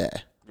 calories a day.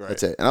 Right.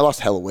 That's it. And I lost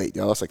hella weight.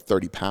 I lost like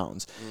 30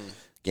 pounds.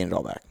 Gained it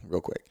all back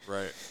real quick.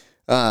 Right.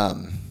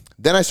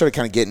 Then I started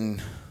kind of getting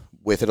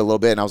with it a little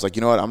bit, and I was like,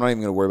 you know what? I'm not even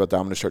going to worry about that.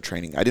 I'm going to start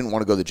training. I didn't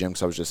want to go to the gym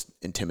because I was just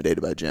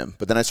intimidated by the gym.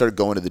 But then I started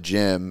going to the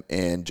gym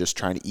and just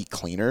trying to eat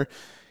cleaner,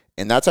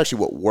 and that's actually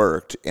what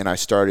worked. And I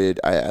started,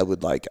 I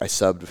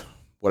subbed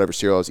whatever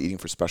cereal I was eating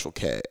for Special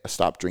K. I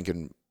stopped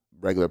drinking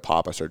regular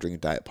pop. I started drinking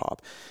diet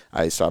pop.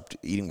 I stopped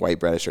eating white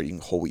bread. I started eating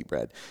whole wheat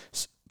bread.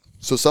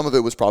 So some of it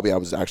was probably I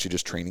was actually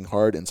just training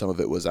hard, and some of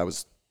it was I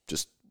was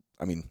just,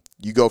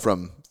 you go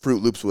from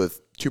Fruit Loops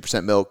with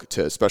 2% milk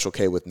to Special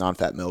K with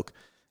non-fat milk,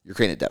 you're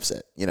creating a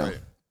deficit, you know? Right.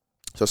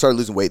 So I started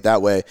losing weight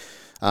that way.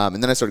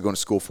 And then I started going to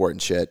school for it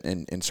and shit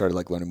and started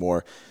like learning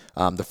more.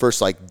 The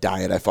first like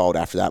diet I followed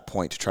after that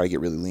point to try to get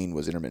really lean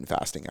was intermittent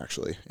fasting,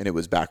 actually. And it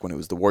was back when it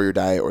was the Warrior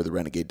Diet or the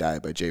Renegade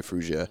Diet by Jay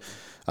Frugia.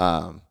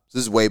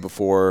 This is way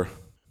before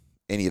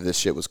any of this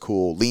shit was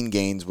cool. Lean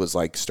Gains was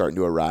like starting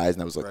to arise, and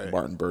that was like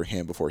Martin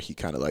Burham before he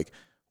kind of like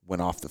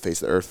went off the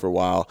face of the earth for a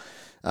while.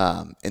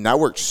 And that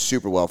worked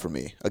super well for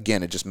me.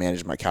 Again, it just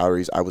managed my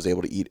calories. I was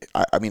able to eat.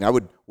 I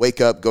would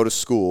wake up, go to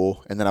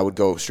school, and then I would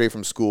go straight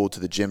from school to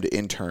the gym to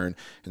intern,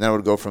 and then I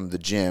would go from the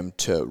gym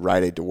to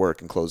Rite Aid to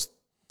work and close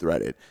the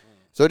Rite Aid.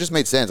 So it just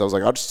made sense. I was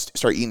like, I'll just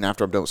start eating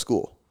after I'm done with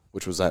school,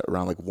 which was at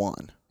around like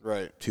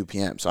 2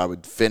 p.m. So I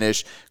would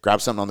finish,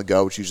 grab something on the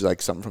go, which usually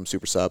like something from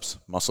Super Subs,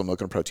 muscle milk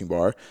and a protein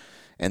bar,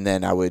 and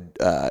then I would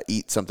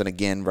eat something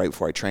again right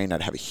before I trained.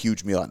 I'd have a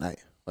huge meal at night.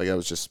 Like that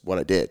was just what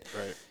I did.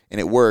 Right. And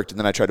it worked, and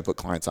then I tried to put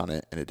clients on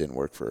it, and it didn't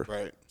work for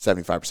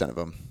 75% of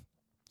them.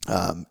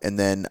 And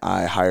then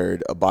I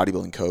hired a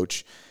bodybuilding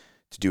coach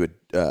to do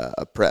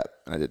a prep,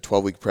 and I did a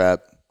 12-week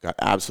prep, got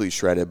absolutely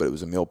shredded, but it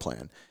was a meal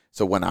plan.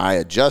 So when I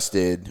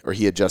adjusted, or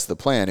he adjusted the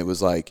plan, it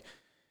was like,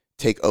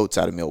 take oats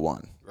out of meal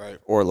 1,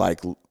 or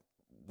like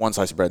 1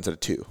 slice of bread instead of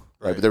 2,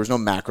 right? But there was no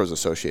macros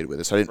associated with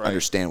it, so I didn't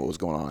understand what was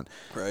going on.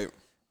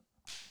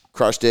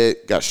 Crushed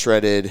it, got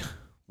shredded,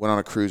 went on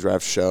a cruise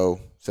raft show,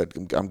 said,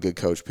 I'm good,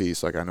 coach,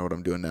 peace. Like, I know what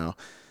I'm doing now.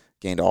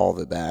 Gained all of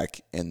it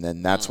back. And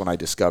then that's when I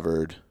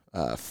discovered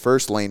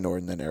first Lane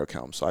Norton, then Eric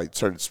Helms. So I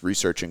started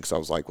researching because I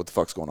was like, what the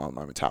fuck's going on with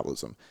my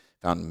metabolism?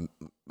 Found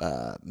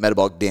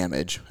Metabolic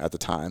Damage at the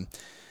time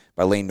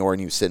by Lane Norton.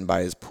 He was sitting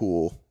by his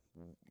pool.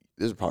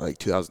 This was probably like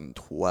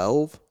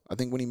 2012, I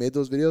think, when he made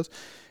those videos.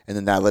 And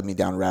then that led me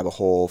down a rabbit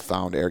hole,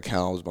 found Eric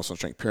Helms, Muscle and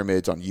Strength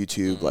Pyramids on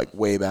YouTube, like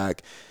way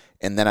back.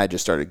 And then I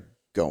just started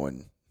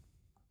going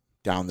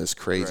down this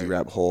crazy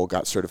rabbit hole,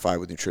 got certified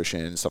with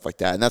nutrition and stuff like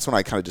that. And that's when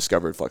I kind of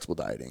discovered flexible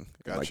dieting,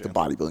 like the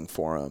bodybuilding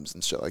forums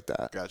and shit like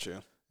that.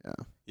 Gotcha.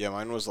 Yeah.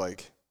 Mine was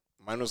like,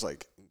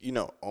 you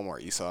know, Omar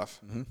Isuf,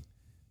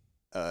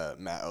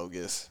 Matt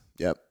Ogus.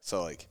 Yep.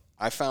 So like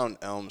I found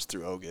Elms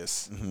through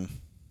Ogus,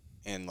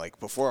 and like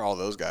before all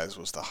those guys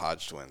was the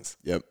Hodge twins.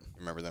 Yep.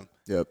 Remember them?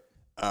 Yep.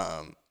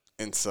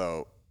 And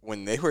so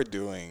when they were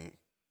doing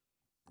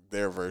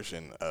their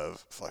version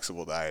of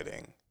flexible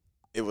dieting,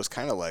 it was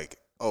kind of like,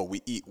 oh,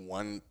 we eat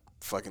one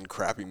fucking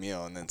crappy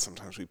meal, and then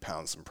sometimes we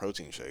pound some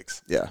protein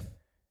shakes. Yeah.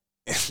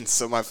 And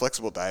so my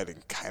flexible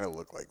dieting kind of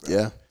looked like that.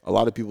 Yeah, a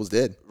lot of people's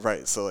did.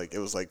 Right. So like it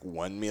was like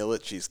one meal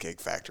at Cheesecake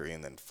Factory,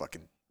 and then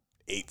fucking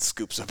 8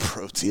 scoops of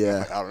protein. Yeah.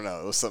 Like, I don't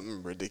know. It was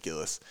something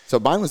ridiculous. So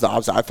mine was the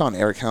opposite. I found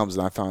Eric Helms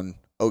and I found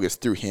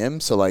August through him.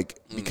 So like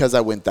because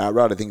I went that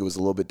route, I think it was a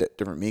little bit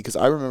different for me because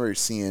I remember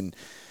seeing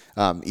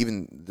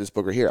even this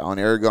book right here, Alan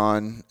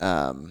Aragon,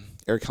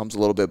 Eric Helms a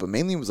little bit, but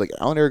mainly it was like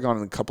Alan Aragon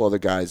and a couple other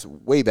guys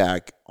way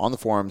back on the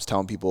forums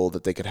telling people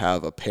that they could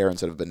have a pear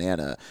instead of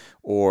banana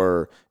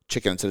or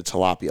chicken instead of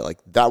tilapia. Like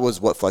that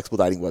was what flexible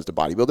dieting was to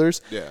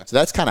bodybuilders. Yeah. So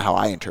that's kind of how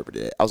I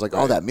interpreted it. I was like,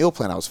 oh, that meal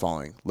plan I was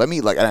following.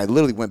 And I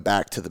literally went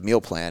back to the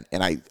meal plan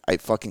and I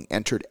fucking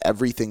entered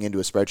everything into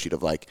a spreadsheet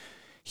of like,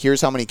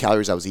 here's how many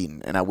calories I was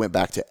eating. And I went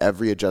back to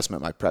every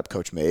adjustment my prep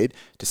coach made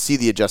to see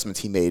the adjustments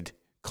he made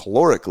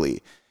calorically.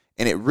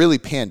 And it really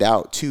panned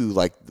out to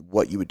like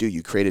what you would do.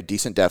 You create a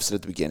decent deficit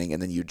at the beginning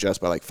and then you adjust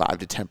by like 5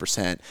 to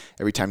 10%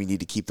 every time you need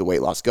to keep the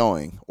weight loss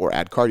going or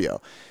add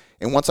cardio.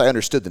 And once I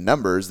understood the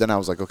numbers, then I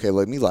was like, okay,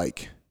 let me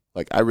like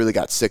I really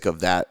got sick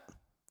of that.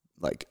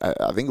 Like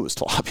I think it was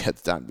tilapia at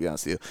the time, to be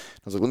honest with you.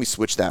 I was like, let me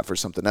switch that for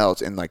something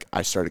else. And like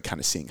I started kind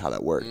of seeing how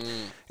that worked.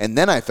 And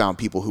then I found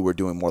people who were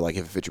doing more like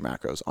If It Fits Your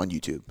Macros on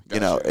YouTube, you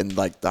know, and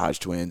like the Hodge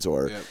twins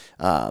or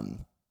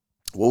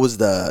what was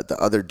the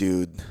other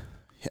dude?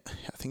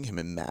 I think him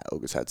and Matt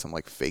Ogus had some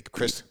like fake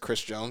Chris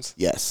Jones.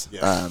 Yes.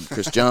 Yeah.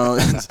 Chris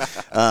Jones.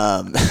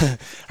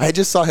 I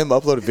just saw him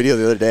upload a video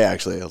the other day,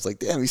 actually. I was like,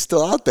 damn, he's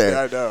still out there.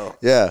 Yeah, I know.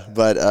 Yeah.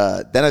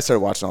 But then I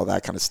started watching all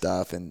that kind of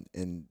stuff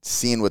and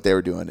seeing what they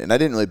were doing. And I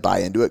didn't really buy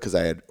into it because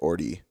I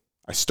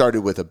started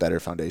with a better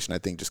foundation, I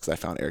think, just because I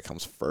found Eric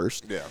Helms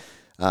first. Yeah.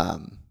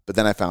 But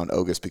then I found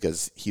Ogus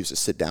because he used to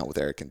sit down with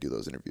Eric and do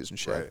those interviews and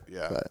shit. Right.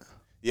 Yeah. But,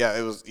 yeah,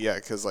 it was,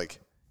 because like,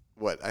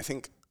 I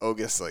think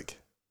Ogus, like,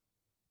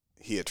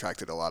 he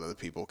attracted a lot of the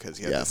people because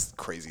he had this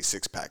crazy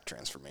 6-pack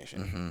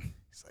transformation.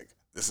 He's like,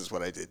 this is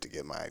what I did to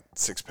get my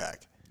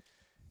 6-pack.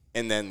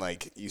 And then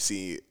like you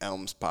see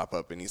Elms pop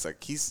up and he's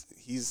like,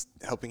 he's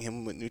helping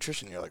him with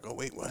nutrition. You're like, oh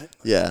wait, what?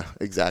 yeah,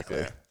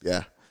 exactly.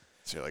 Yeah.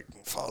 So you're like,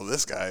 follow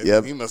this guy.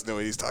 Yep. He must know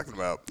what he's talking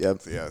about.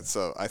 Yep. So, yeah.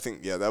 So I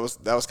think that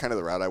was kind of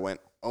the route I went.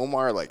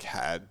 Omar like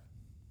had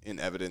an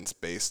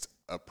evidence-based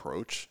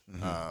approach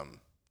to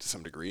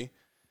some degree,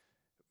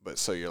 but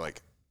so you're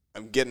like,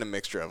 I'm getting a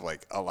mixture of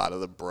like a lot of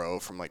the bro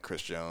from like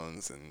Chris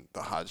Jones and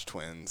the Hodge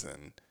twins,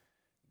 and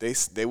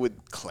they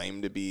would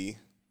claim to be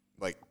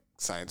like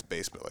science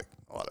based, but like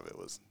a lot of it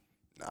was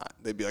not.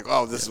 They'd be like,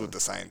 oh, this is what the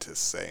scientists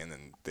say, and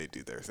then they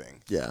do their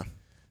thing. Yeah.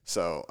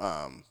 So,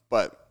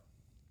 but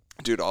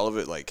dude, all of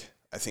it, like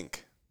I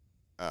think,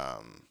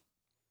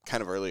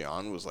 kind of early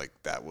on was like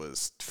that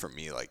was for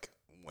me like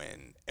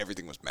when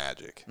everything was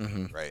magic,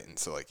 right? And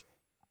so like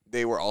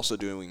they were also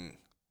doing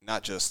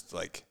not just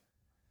like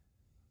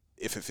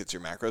If It Fits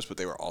Your Macros, but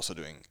they were also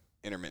doing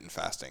intermittent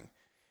fasting.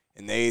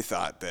 And they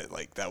thought that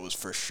like that was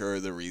for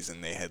sure the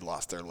reason they had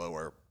lost their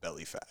lower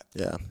belly fat.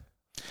 Yeah.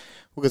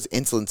 Well, because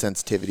insulin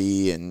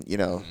sensitivity and, you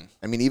know,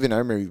 I mean, even I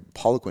remember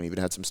Poliquin even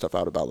had some stuff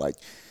out about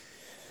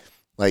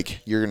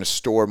like you're going to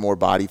store more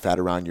body fat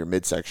around your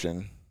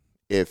midsection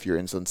if your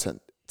insulin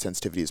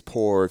sensitivity is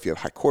poor, if you have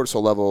high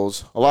cortisol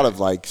levels, a lot of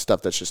like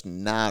stuff that's just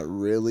not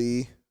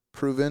really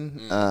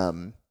proven.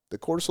 The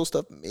cortisol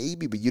stuff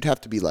maybe, but you'd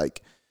have to be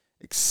like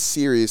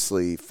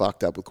seriously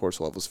fucked up with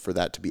cortisol levels for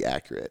that to be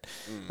accurate.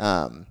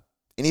 And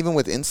even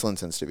with insulin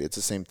sensitivity, it's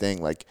the same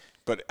thing. Like,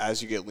 but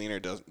as you get leaner,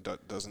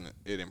 doesn't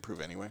it improve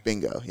anyway?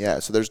 Bingo, yeah.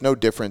 So there's no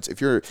difference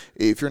if you're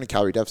in a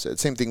calorie deficit.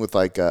 Same thing with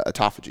like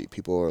autophagy.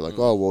 People are like,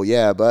 oh, well,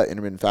 yeah, but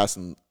intermittent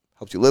fasting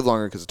helps you live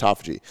longer because of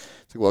autophagy.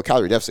 It's like, well, a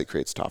calorie deficit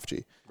creates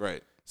autophagy.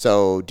 Right.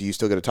 So do you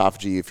still get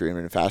autophagy if you're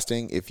intermittent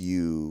fasting? If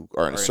you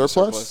are in a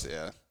surplus?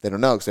 Yeah. They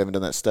don't know because they haven't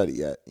done that study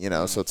yet. You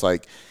know, so it's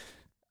like,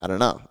 I don't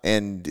know.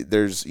 And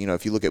there's, you know,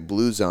 if you look at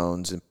blue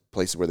zones and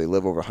places where they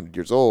live over 100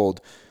 years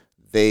old,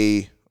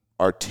 they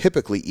are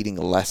typically eating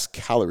less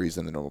calories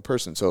than the normal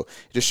person. So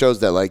it just shows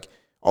that, like,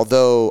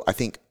 although I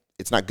think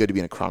it's not good to be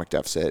in a chronic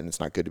deficit and it's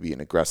not good to be in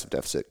an aggressive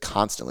deficit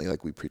constantly,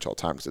 like we preach all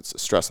the time, because it's a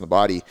stress on the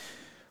body,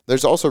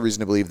 there's also reason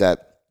to believe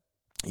that,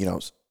 you know,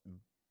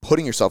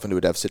 putting yourself into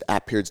a deficit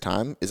at periods of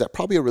time is that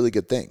probably a really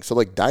good thing. So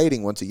like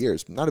dieting once a year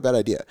is not a bad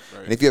idea.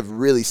 Right. And if you have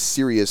really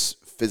serious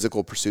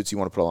physical pursuits, you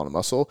want to put a lot of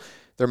muscle,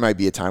 there might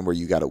be a time where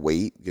you got to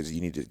wait because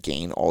you need to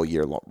gain all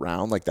year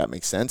round. Like that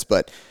makes sense.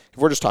 But if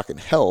we're just talking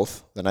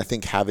health, then I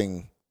think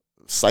having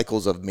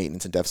cycles of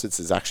maintenance and deficits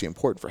is actually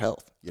important for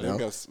health. You know? I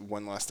think that's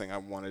one last thing I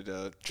wanted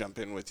to jump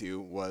in with you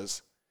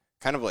was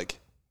kind of like,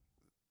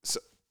 so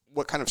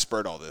what kind of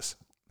spurred all this?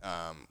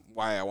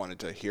 Why I wanted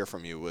to hear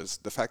from you was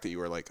the fact that you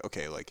were like,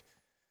 okay, like,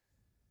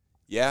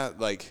 yeah,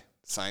 like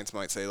science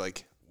might say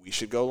like we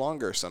should go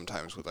longer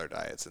sometimes with our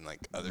diets, and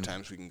like other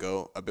times we can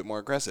go a bit more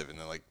aggressive, and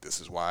then like this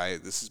is why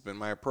this has been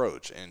my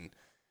approach, and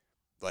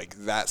like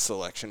that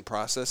selection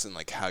process and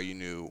like how you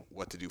knew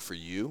what to do for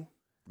you.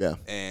 Yeah.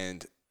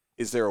 And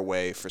is there a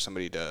way for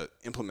somebody to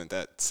implement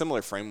that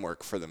similar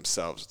framework for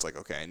themselves? It's like,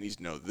 okay, I need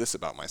to know this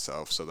about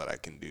myself so that I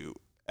can do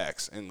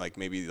X, and like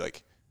maybe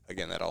like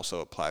again that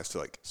also applies to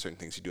like certain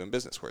things you do in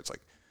business where it's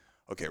like,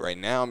 okay, right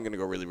now I'm going to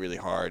go really, really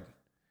hard.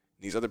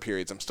 These other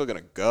periods, I'm still going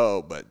to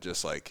go, but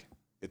just like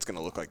it's going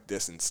to look like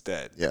this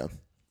instead. Yeah.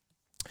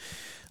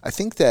 I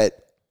think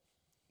that,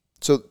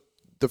 so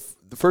the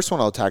first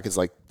one I'll attack is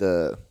like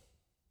the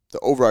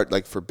overarch,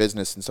 like for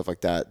business and stuff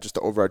like that, just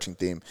the overarching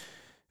theme.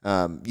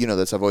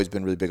 I've always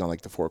been really big on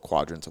like the 4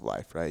 quadrants of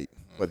life, right?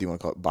 Whether you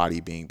want to call it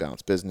body, being,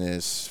 balance,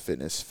 business,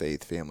 fitness,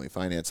 faith, family,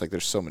 finance. Like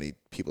there's so many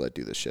people that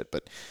do this shit,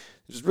 but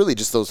there's really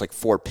just those like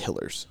 4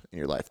 pillars in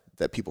your life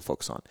that people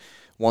focus on.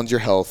 One's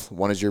your health.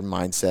 One is your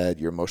mindset,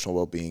 your emotional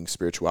well-being,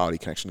 spirituality,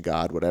 connection to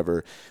God,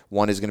 whatever.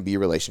 One is going to be your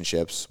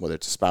relationships, whether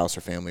it's a spouse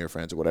or family or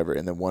friends or whatever.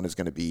 And then one is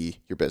going to be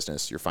your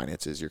business, your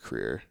finances, your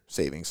career,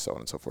 savings, so on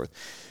and so forth.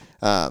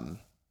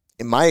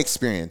 In my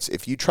experience,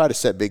 if you try to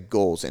set big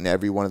goals in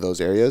every one of those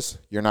areas,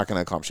 you're not going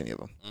to accomplish any of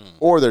them.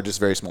 Or they're just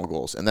very small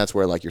goals. And that's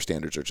where like your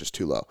standards are just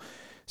too low.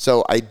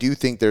 So I do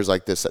think there's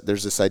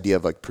this idea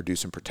of like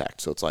produce and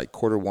protect. So it's like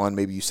quarter 1,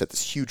 maybe you set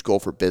this huge goal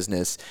for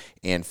business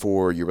and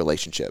for your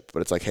relationship,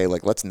 but it's like, hey,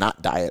 like let's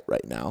not diet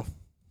right now,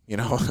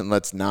 and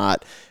let's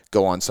not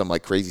go on some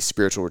like crazy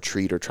spiritual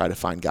retreat or try to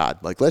find God.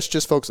 Like let's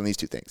just focus on these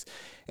 2 things.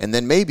 And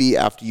then maybe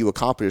after you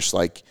accomplish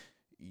like,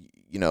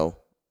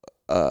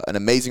 an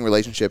amazing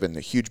relationship and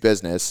a huge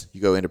business,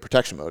 you go into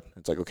protection mode.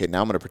 It's like, okay,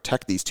 now I'm going to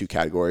protect these 2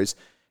 categories.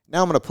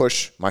 Now I'm going to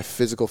push my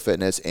physical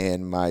fitness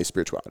and my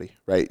spirituality,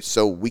 right?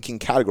 So we can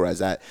categorize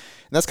that.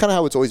 And that's kind of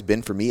how it's always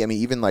been for me. I mean,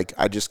 even like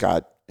I just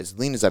got as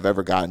lean as I've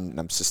ever gotten, and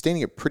I'm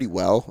sustaining it pretty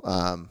well.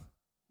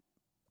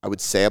 I would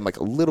say I'm like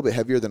a little bit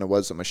heavier than I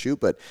was on my shoot,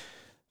 but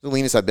the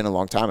leanest I've been in a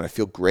long time, and I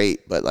feel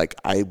great. But like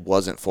I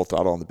wasn't full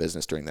throttle on the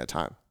business during that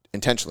time.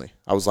 Intentionally.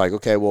 I was like,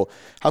 okay, well,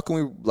 how can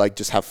we like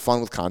just have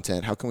fun with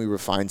content? How can we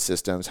refine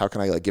systems? How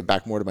can I like give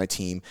back more to my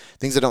team?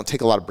 Things that don't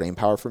take a lot of brain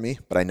power for me,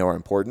 but I know are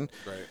important.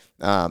 Right.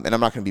 And I'm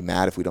not going to be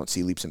mad if we don't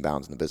see leaps and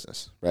bounds in the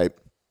business, right?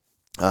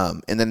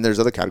 And then there's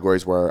other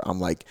categories where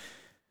I'm like,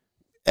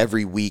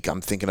 every week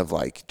I'm thinking of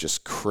like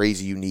just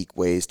crazy unique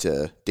ways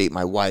to date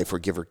my wife or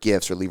give her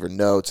gifts or leave her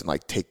notes and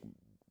like take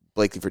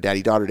Blakely for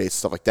daddy-daughter dates,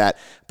 stuff like that,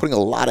 putting a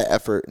lot of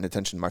effort and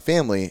attention to my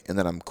family, and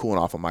then I'm cooling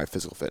off on my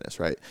physical fitness,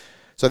 right?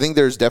 So I think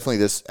there's definitely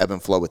this ebb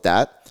and flow with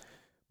that.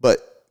 But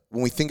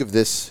when we think of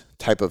this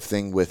type of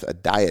thing with a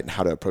diet and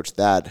how to approach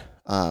that,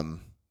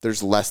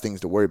 there's less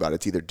things to worry about.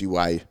 It's either do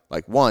I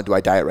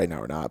diet right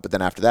now or not? But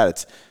then after that,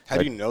 it's how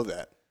do you know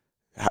that?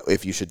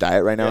 If you should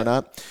diet right now or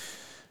not?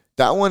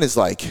 That one is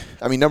like,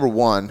 I mean, number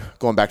one,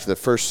 going back to the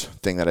first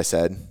thing that I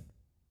said,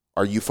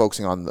 are you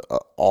focusing on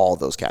all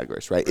those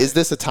categories, right? Is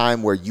this a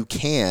time where you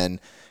can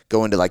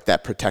go into like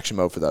that protection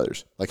mode for the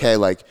others? Like, hey,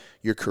 like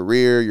your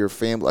career, your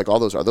family, like all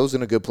those, are those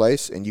in a good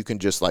place? And you can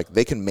just like,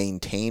 they can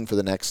maintain for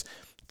the next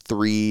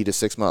 3 to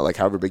 6 months, like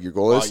however big your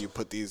goal is. While you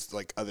put these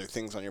like other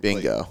things on your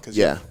Bingo. plate. Because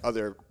you have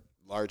other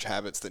large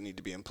habits that need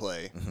to be in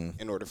play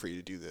in order for you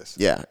to do this.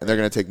 Yeah, and they're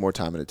going to take more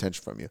time and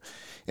attention from you.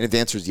 And if the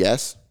answer is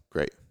yes,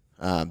 great.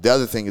 The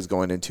other thing is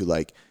going into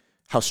like,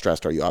 how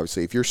stressed are you?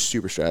 Obviously, if you're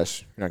super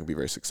stressed, you're not going to be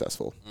very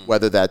successful.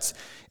 Whether that's,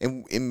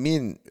 and me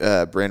and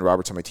Brandon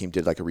Roberts on my team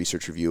did like a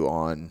research review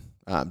on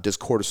does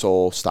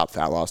cortisol stop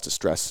fat loss? Does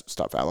stress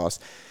stop fat loss?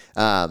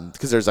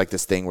 Because there's like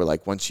this thing where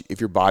like if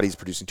your body's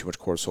producing too much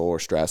cortisol or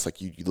stress, like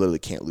you literally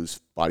can't lose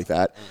body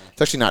fat.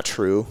 It's actually not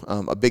true.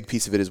 A big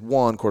piece of it is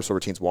one, cortisol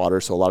retains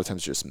water, so a lot of times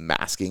it's just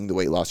masking the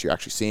weight loss you're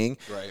actually seeing.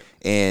 Right.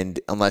 And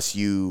unless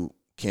you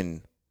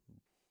can,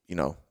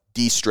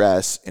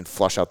 de-stress and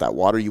flush out that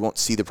water, you won't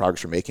see the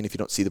progress you're making. If you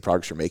don't see the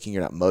progress you're making,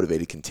 you're not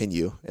motivated to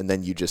continue, and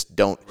then you just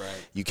don't.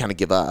 Right. You kind of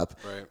give up,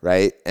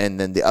 right? And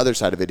then the other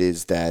side of it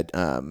is that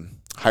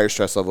higher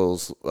stress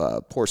levels,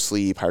 poor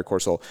sleep, higher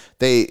cortisol,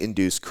 they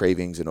induce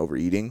cravings and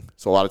overeating.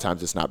 So a lot of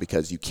times it's not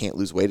because you can't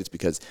lose weight, it's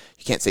because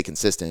you can't stay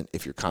consistent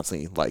if you're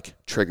constantly like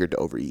triggered to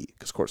overeat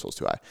because cortisol is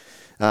too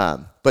high.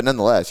 But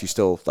nonetheless, you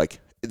still like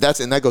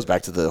that goes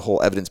back to the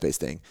whole evidence-based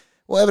thing.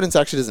 Well, evidence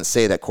actually doesn't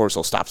say that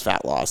cortisol stops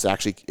fat loss.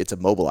 Actually, it's a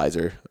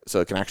mobilizer,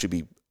 so it can actually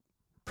be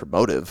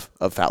promotive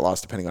of fat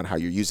loss depending on how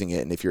you're using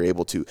it. And if you're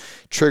able to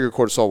trigger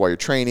cortisol while you're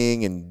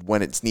training and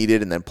when it's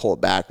needed and then pull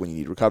it back when you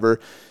need to recover.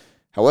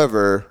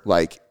 However,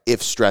 like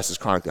if stress is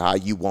chronically high,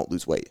 you won't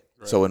lose weight.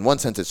 Right. So in one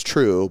sense, it's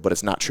true, but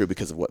it's not true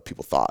because of what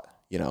people thought,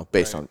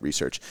 based on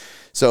research.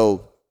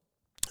 So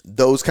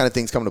those kind of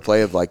things come into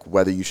play of like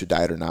whether you should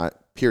diet or not,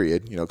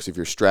 period. Because if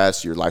you're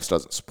stressed, your lifestyle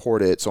doesn't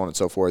support it, so on and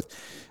so forth.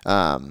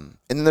 And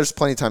then there's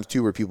plenty of times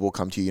too where people will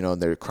come to you,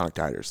 and they're chronic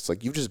dieters. It's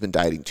like you've just been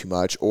dieting too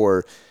much,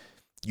 or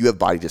you have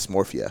body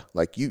dysmorphia.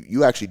 Like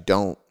you actually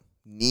don't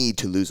need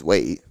to lose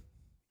weight.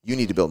 You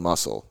need to build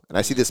muscle. And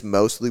I see this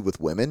mostly with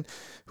women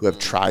who have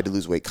tried to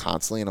lose weight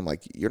constantly. And I'm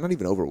like, you're not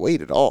even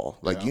overweight at all.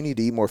 Like you need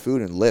to eat more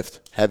food and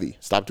lift heavy.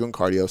 Stop doing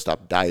cardio,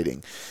 stop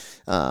dieting.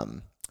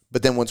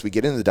 But then once we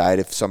get into the diet,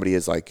 if somebody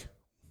is like,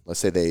 let's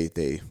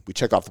say we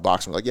check off the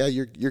box and we're like, yeah,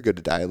 you're good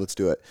to diet. Let's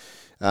do it.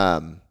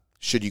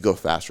 Should you go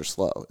fast or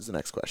slow is the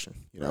next question,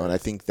 And I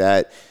think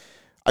that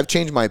I've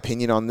changed my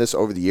opinion on this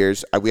over the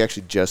years. We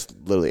actually just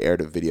literally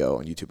aired a video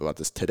on YouTube about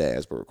this today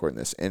as we're recording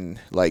this. And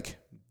like,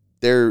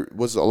 there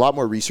was a lot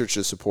more research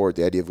to support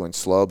the idea of going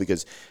slow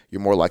because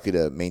you're more likely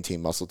to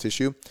maintain muscle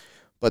tissue.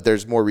 But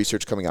there's more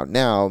research coming out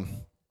now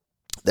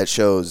that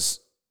shows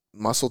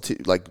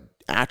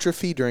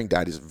atrophy during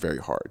diet is very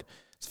hard.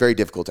 it's very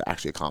difficult to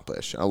actually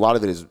accomplish. And a lot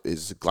of it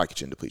is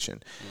glycogen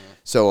depletion.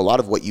 So a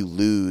lot of what you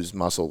lose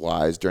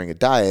muscle-wise during a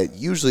diet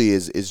usually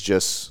is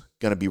just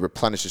going to be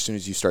replenished as soon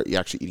as you start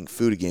actually eating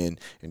food again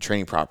and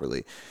training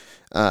properly.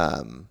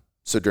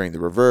 So during the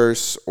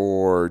reverse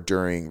or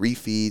during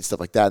refeeds,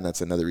 stuff like that, and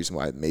that's another reason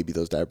why maybe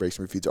those diet breaks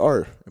and refeeds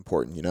are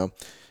important, you know.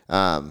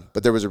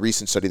 But there was a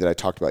recent study that I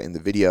talked about in the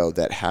video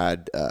that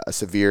had a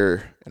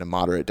severe and a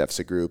moderate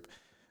deficit group.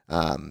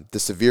 The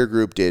severe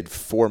group did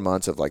 4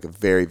 months of like a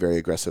very, very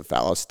aggressive fat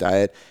loss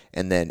diet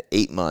and then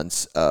 8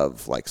 months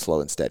of like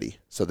slow and steady.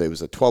 So there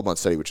was a 12-month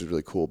study, which was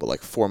really cool, but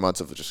like 4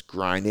 months of just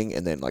grinding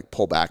and then like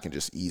pull back and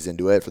just ease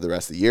into it for the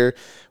rest of the year.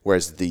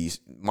 Whereas the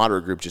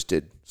moderate group just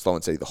did slow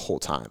and steady the whole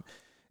time.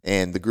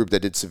 And the group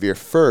that did severe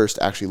first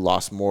actually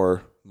lost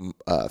more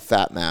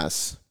fat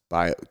mass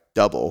by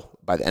double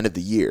by the end of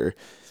the year.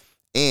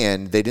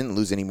 And they didn't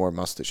lose any more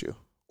muscle tissue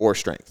or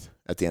strength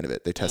at the end of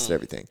it. They tested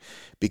everything.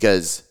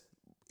 Because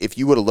if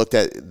you would have looked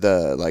at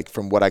the, like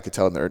from what I could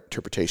tell in their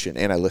interpretation,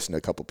 and I listened to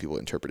a couple people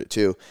interpret it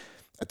too,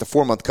 at the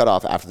 4 month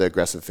cutoff after the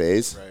aggressive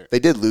phase, they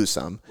did lose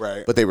some,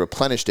 but they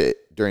replenished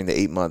it during the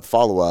 8 month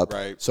follow up.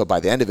 So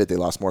by the end of it, they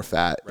lost more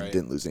fat and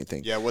didn't lose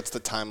anything. Yeah. What's the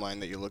timeline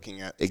that you're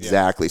looking at?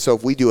 Exactly. So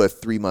if we do a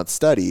 3 month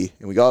study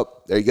and we go,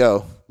 oh, there you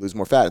go, lose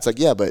more fat. It's like,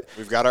 yeah, but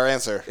we've got our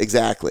answer.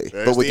 Exactly.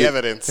 There's but with the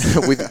evidence.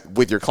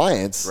 with your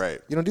clients,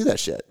 you don't do that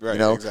shit. You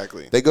know?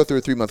 Exactly. They go through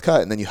a 3 month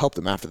cut and then you help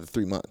them after the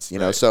 3 months, you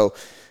know? So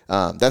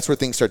that's where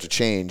things start to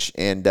change.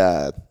 And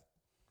the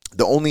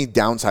only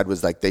downside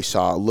was like they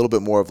saw a little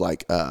bit more of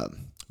like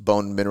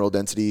bone mineral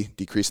density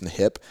decrease in the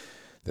hip.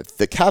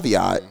 The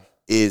caveat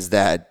is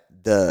that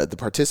the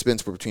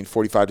participants were between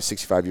 45 to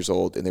 65 years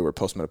old and they were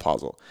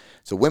postmenopausal.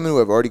 So women who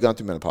have already gone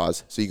through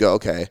menopause. So you go,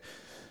 okay,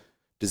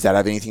 does that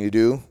have anything to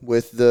do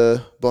with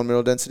the bone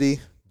mineral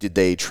density? Did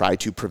they try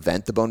to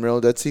prevent the bone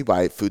mineral density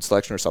by food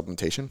selection or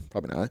supplementation?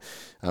 Probably not,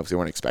 because they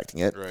weren't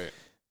expecting it.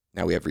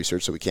 Now we have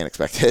research, so we can't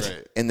expect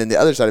it. And then the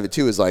other side of it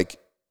too is like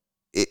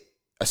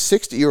a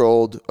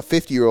 60-year-old, a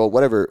 50-year-old,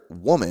 whatever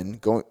woman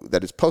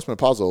that is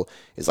postmenopausal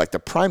is like the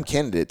prime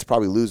candidate to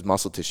probably lose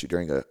muscle tissue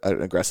during an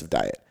aggressive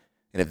diet.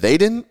 And if they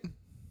didn't,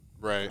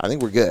 I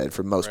think we're good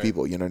for most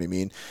people. You know what I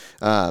mean?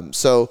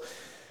 So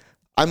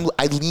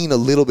I lean a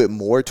little bit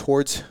more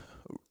towards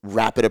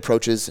rapid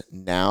approaches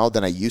now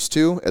than I used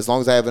to, as long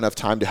as I have enough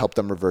time to help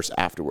them reverse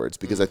afterwards.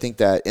 Because I think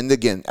that, and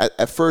again,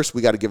 at first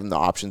we got to give them the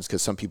options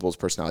because some people's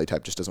personality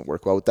type just doesn't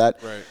work well with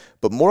that.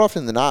 But more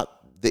often than not,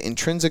 the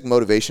intrinsic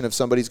motivation of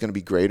somebody is going to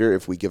be greater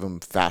if we give them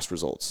fast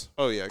results.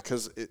 Oh yeah,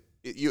 because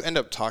you end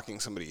up talking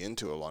somebody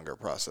into a longer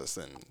process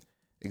than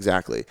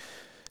exactly.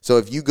 So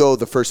if you go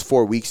the first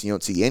 4 weeks and you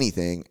don't see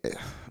anything, I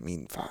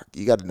mean, fuck,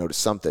 you got to notice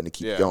something to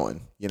keep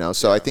going. You know,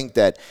 so I think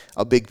that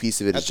a big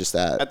piece of it is just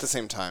that. At the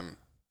same time,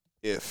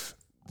 if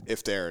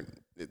they're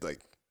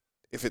like,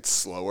 if it's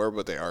slower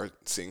but they are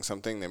seeing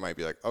something, they might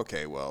be like,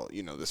 okay, well,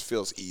 you know, this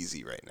feels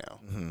easy right now.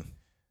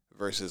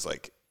 Versus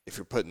like if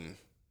you're putting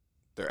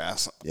their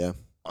ass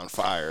on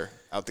fire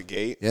out the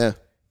gate.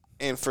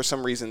 And for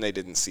some reason they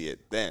didn't see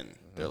it then.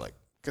 They're like,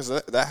 because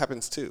that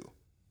happens too,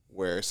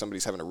 where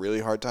somebody's having a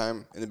really hard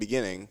time in the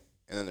beginning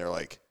and then they're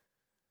like,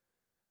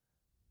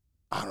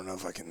 I don't know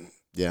if I can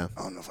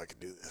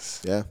do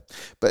this.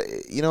 But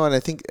you know, and I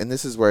think, and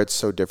this is where it's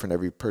so different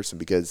every person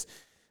because,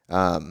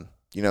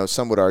 you know,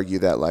 some would argue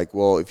that like,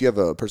 well, if you have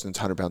a person that's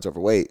 100 pounds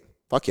overweight,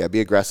 fuck yeah, be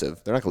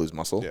aggressive. They're not gonna lose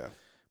muscle. But at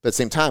the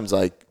same time, it's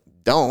like,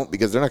 don't,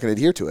 because they're not going to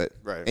adhere to it.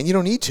 And you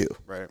don't need to.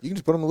 You can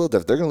just put them a little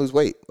different. They're going to lose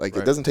weight. Like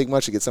it doesn't take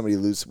much to get somebody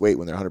to lose weight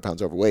when they're 100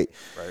 pounds overweight.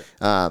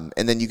 And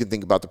then you can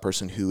think about the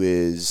person who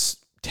is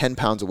 10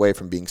 pounds away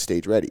from being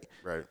stage ready.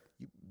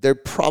 They're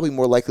probably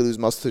more likely to lose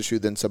muscle tissue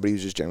than somebody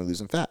who's just generally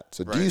losing fat.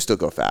 So do you still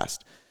go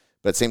fast?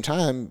 But at the same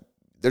time,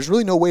 there's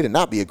really no way to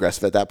not be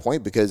aggressive at that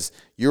point because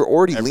you're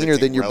already leaner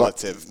than your body.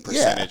 Relative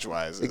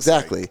percentage-wise is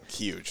exactly. Like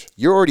huge.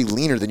 You're already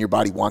leaner than your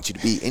body wants you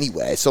to be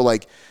anyway. So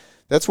like,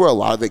 that's where a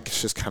lot of it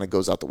just kind of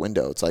goes out the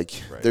window. It's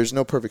like there's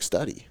no perfect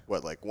study.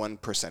 What, like 1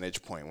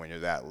 percentage point when you're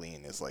that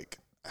lean is like,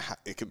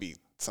 it could be,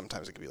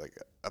 sometimes it could be like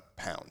a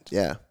pound.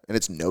 And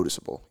it's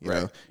noticeable. You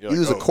know, you like,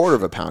 lose a quarter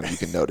of a pound, you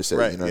can notice it.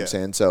 You know what I'm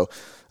saying? So,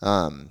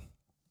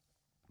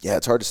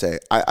 it's hard to say.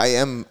 I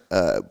am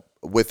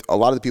with a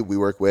lot of the people we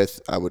work with.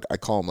 I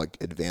call them like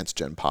advanced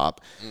Gen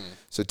Pop.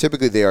 So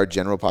typically they are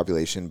general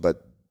population,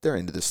 but they're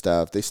into this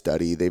stuff. They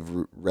study. They've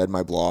read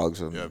my blogs.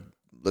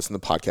 Listen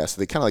to podcasts.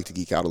 So they kind of like to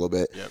geek out a little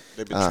bit.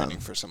 They've been training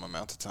for some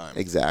amount of time.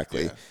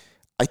 Exactly.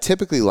 I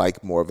typically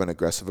like more of an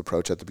aggressive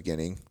approach at the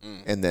beginning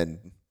and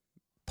then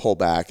pull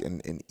back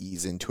and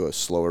ease into a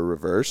slower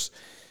reverse.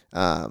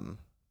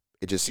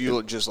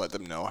 You'll just let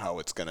them know how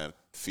it's going to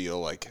feel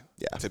like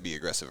to be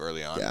aggressive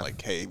early on. Like,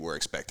 hey, we're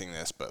expecting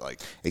this, but like.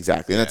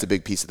 Exactly. And that's a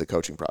big piece of the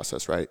coaching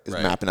process, right? Is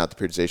mapping out the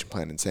periodization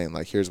plan and saying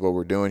like, here's what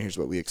we're doing. Here's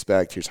what we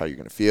expect. Here's how you're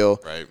going to feel.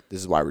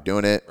 This is why we're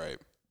doing it.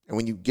 And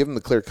when you give them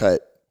the clear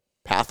cut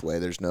pathway,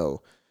 there's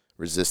no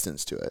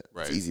resistance to it.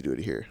 It's easy to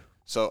adhere.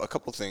 So a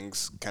couple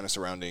things kind of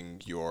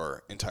surrounding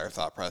your entire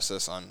thought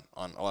process on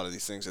a lot of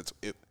these things.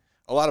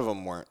 A lot of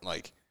them weren't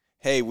like,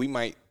 hey, we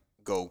might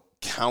go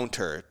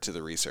counter to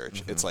the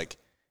research. Mm-hmm. It's like,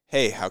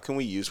 hey, how can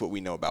we use what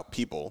we know about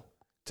people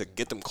to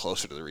get them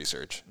closer to the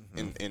research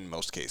in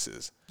most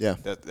cases? Yeah.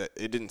 That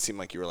it didn't seem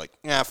like you were like,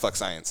 fuck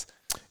science.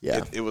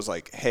 Yeah. It was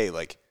like, hey,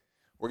 like,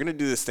 we're going to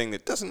do this thing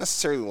that doesn't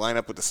necessarily line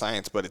up with the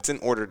science, but it's in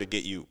order to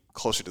get you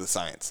closer to the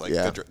science. Like,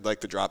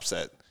 the drop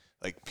set,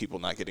 like people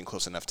not getting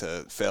close enough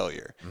to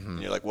failure.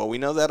 And you're like, well, we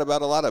know that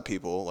about a lot of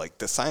people. Like,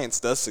 the science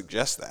does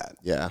suggest that.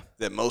 Yeah.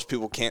 That most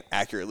people can't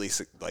accurately,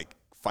 like,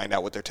 find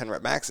out what their 10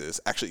 rep max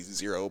is. Actually,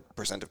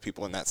 0% of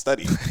people in that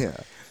study. Yeah.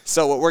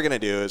 So what we're going to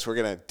do is we're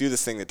going to do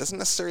this thing that doesn't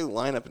necessarily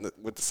line up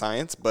with the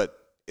science, but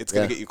it's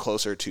going to get you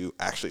closer to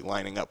actually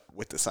lining up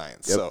with the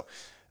science. Yep.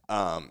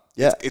 So,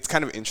 it's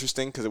kind of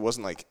interesting because it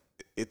wasn't like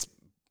it's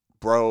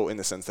bro in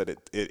the sense that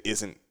it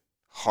isn't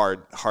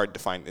hard to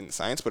find in the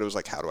science, but it was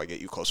like, how do I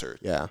get you closer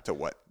to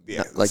what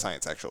the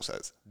science actually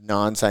says?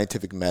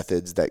 Non-scientific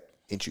methods that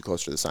inch you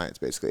closer to the science,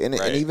 basically. And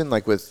even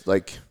like with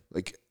like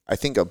I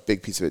think a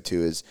big piece of it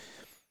too is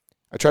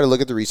I try to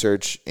look at the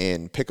research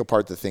and pick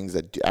apart the things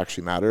that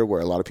actually matter, where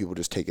a lot of people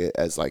just take it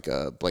as like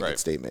a blanket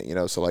statement, you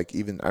know? So like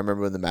even I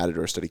remember when the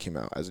Matador study came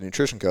out, as a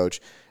nutrition coach,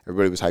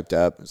 everybody was hyped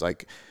up. It was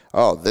like,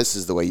 oh, this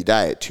is the way you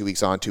diet, 2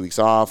 weeks on, 2 weeks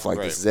off. Like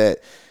this is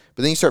it.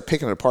 But then you start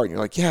picking it apart and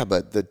you're like, yeah,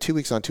 but the 2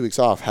 weeks on, 2 weeks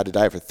off had to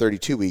diet for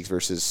 32 weeks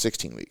versus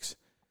 16 weeks.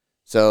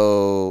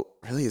 So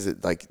really, is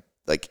it like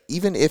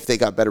even if they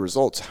got better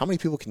results, how many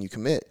people can you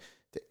commit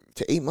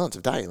to 8 months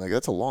of dieting? Like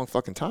that's a long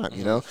fucking time,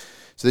 you know?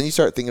 So then you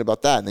start thinking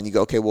about that and then you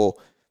go, okay, well,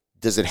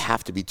 does it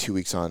have to be 2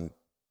 weeks on,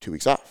 2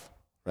 weeks off,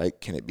 right?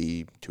 Can it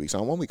be 2 weeks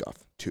on, 1 week off,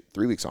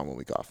 3 weeks on, 1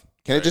 week off?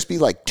 Can it just be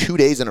like 2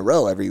 days in a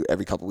row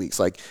every couple weeks?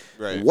 Like,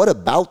 what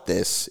about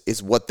this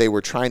is what they were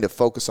trying to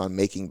focus on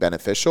making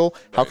beneficial?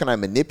 How can I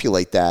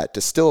manipulate that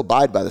to still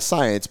abide by the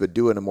science, but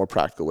do it in a more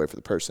practical way for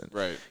the person?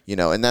 Right. You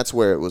know, and that's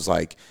where it was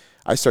like,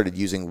 I started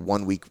using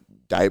 1 week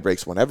diet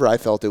breaks whenever I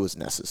felt it was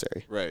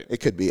necessary. Right. It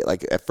could be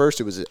like, at first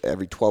it was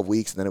every 12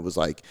 weeks and then it was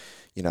like,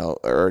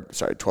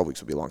 12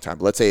 weeks would be a long time.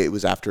 But let's say it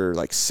was after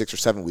like 6 or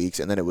 7 weeks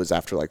and then it was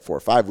after like 4 or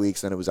 5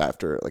 weeks. And then it was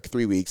after like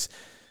 3 weeks.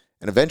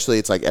 And eventually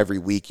it's like every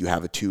week you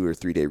have a 2 or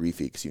 3 day refeed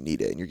because you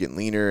need it and you're getting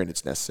leaner and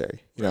it's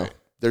necessary. You know,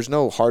 there's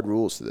no hard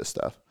rules to this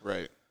stuff.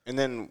 Right. And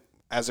then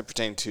as it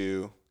pertained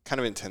to kind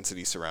of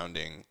intensity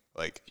surrounding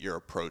like your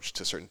approach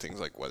to certain things,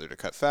 like whether to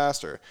cut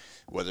fast or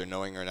whether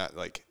knowing or not,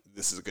 like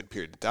this is a good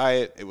period to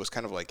diet. It was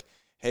kind of like,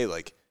 hey,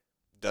 like,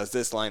 does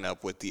this line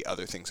up with the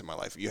other things in my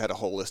life? You had a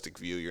holistic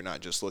view. You're not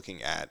just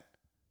looking at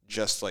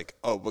just like,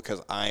 oh,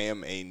 because I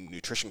am a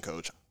nutrition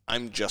coach,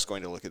 I'm just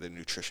going to look at the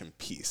nutrition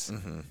piece.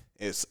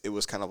 It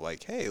was kind of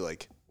like, hey,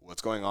 like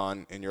what's going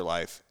on in your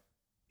life?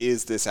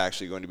 Is this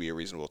actually going to be a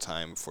reasonable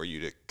time for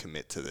you to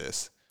commit to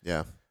this?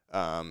 Yeah.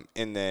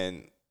 And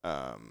then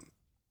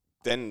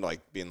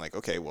like being like,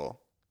 okay, well,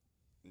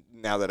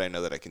 now that I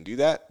know that I can do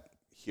that,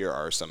 here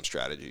are some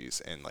strategies,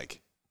 and like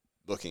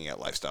looking at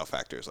lifestyle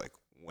factors, like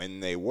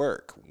when they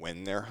work,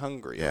 when they're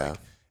hungry, like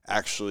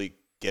actually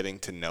getting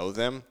to know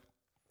them.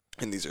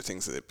 And these are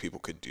things that people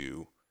could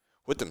do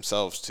with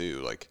themselves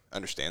to like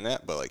understand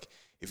that. But like,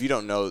 if you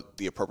don't know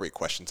the appropriate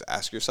questions to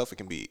ask yourself, it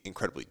can be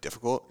incredibly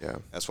difficult. Yeah.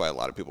 That's why a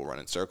lot of people run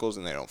in circles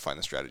and they don't find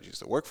the strategies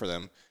that work for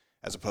them,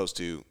 as opposed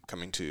to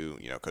coming to,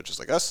 coaches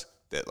like us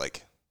that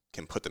like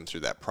can put them through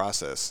that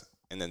process.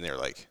 And then they're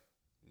like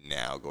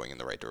now going in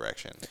the right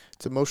direction.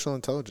 It's emotional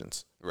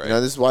intelligence. Right.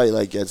 This is why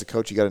like as a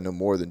coach, you got to know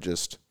more than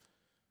just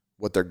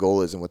what their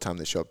goal is and what time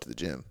they show up to the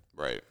gym.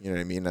 Right. You know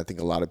what I mean? I think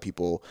a lot of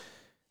people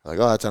are like,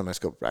 oh, that's out of my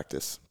scope of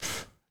practice.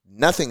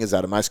 Nothing is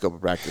out of my scope of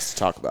practice to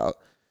talk about.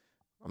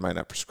 I might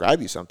not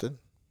prescribe you something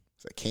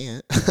because I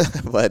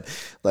can't. But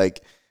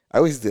like I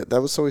always did.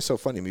 That was always so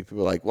funny to me.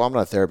 People are like, well, I'm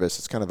not a therapist.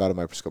 It's kind of out of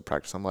my scope of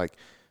practice. I'm like,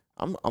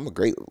 I'm a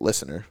great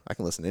listener. I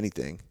can listen to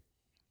anything.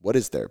 What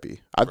is therapy?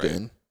 I've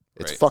been.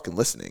 It's fucking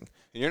listening.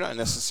 And you're not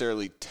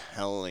necessarily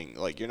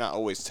you're not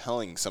always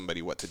telling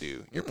somebody what to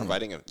do. You're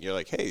providing you're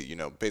like, hey,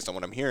 based on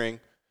what I'm hearing,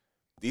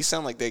 these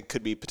sound like they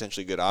could be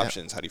potentially good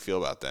options. How do you feel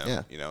about them?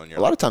 Yeah. And you're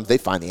a lot of times they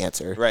find the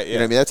answer. Right. Yeah. You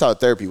know what I mean? That's how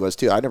therapy was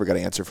too. I never got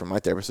an answer from my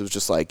therapist. It was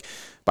just like,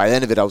 by the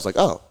end of it, I was like,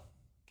 oh,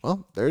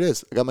 well, there it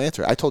is. I got my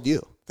answer. I told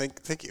you.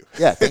 Thank you.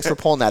 Yeah. Thanks for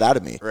pulling that out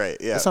of me. Right.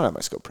 Yeah. That's not out of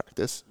my scope of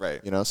practice.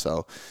 Right.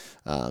 So,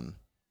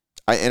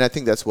 I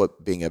think that's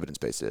what being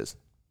evidence-based is.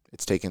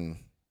 It's taken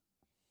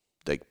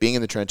like being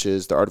in the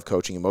trenches, the art of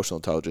coaching, emotional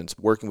intelligence,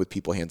 working with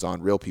people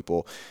hands-on, real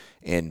people,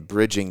 and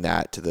bridging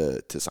that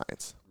to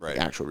science, right?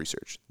 Like actual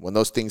research. When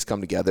those things come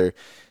together,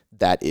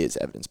 that is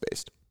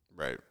evidence-based.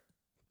 Right.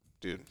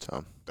 Dude,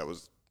 so that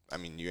was,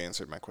 you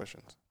answered my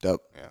questions.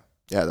 Dope.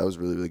 Yeah, that was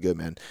really, really good,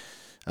 man.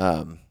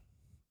 I'm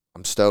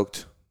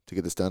stoked to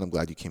get this done. I'm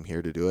glad you came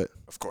here to do it.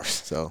 Of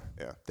course. So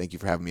thank you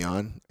for having me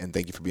on, and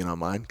thank you for being on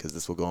mine, because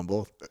this will go on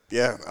both.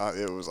 Yeah,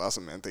 it was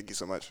awesome, man. Thank you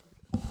so much.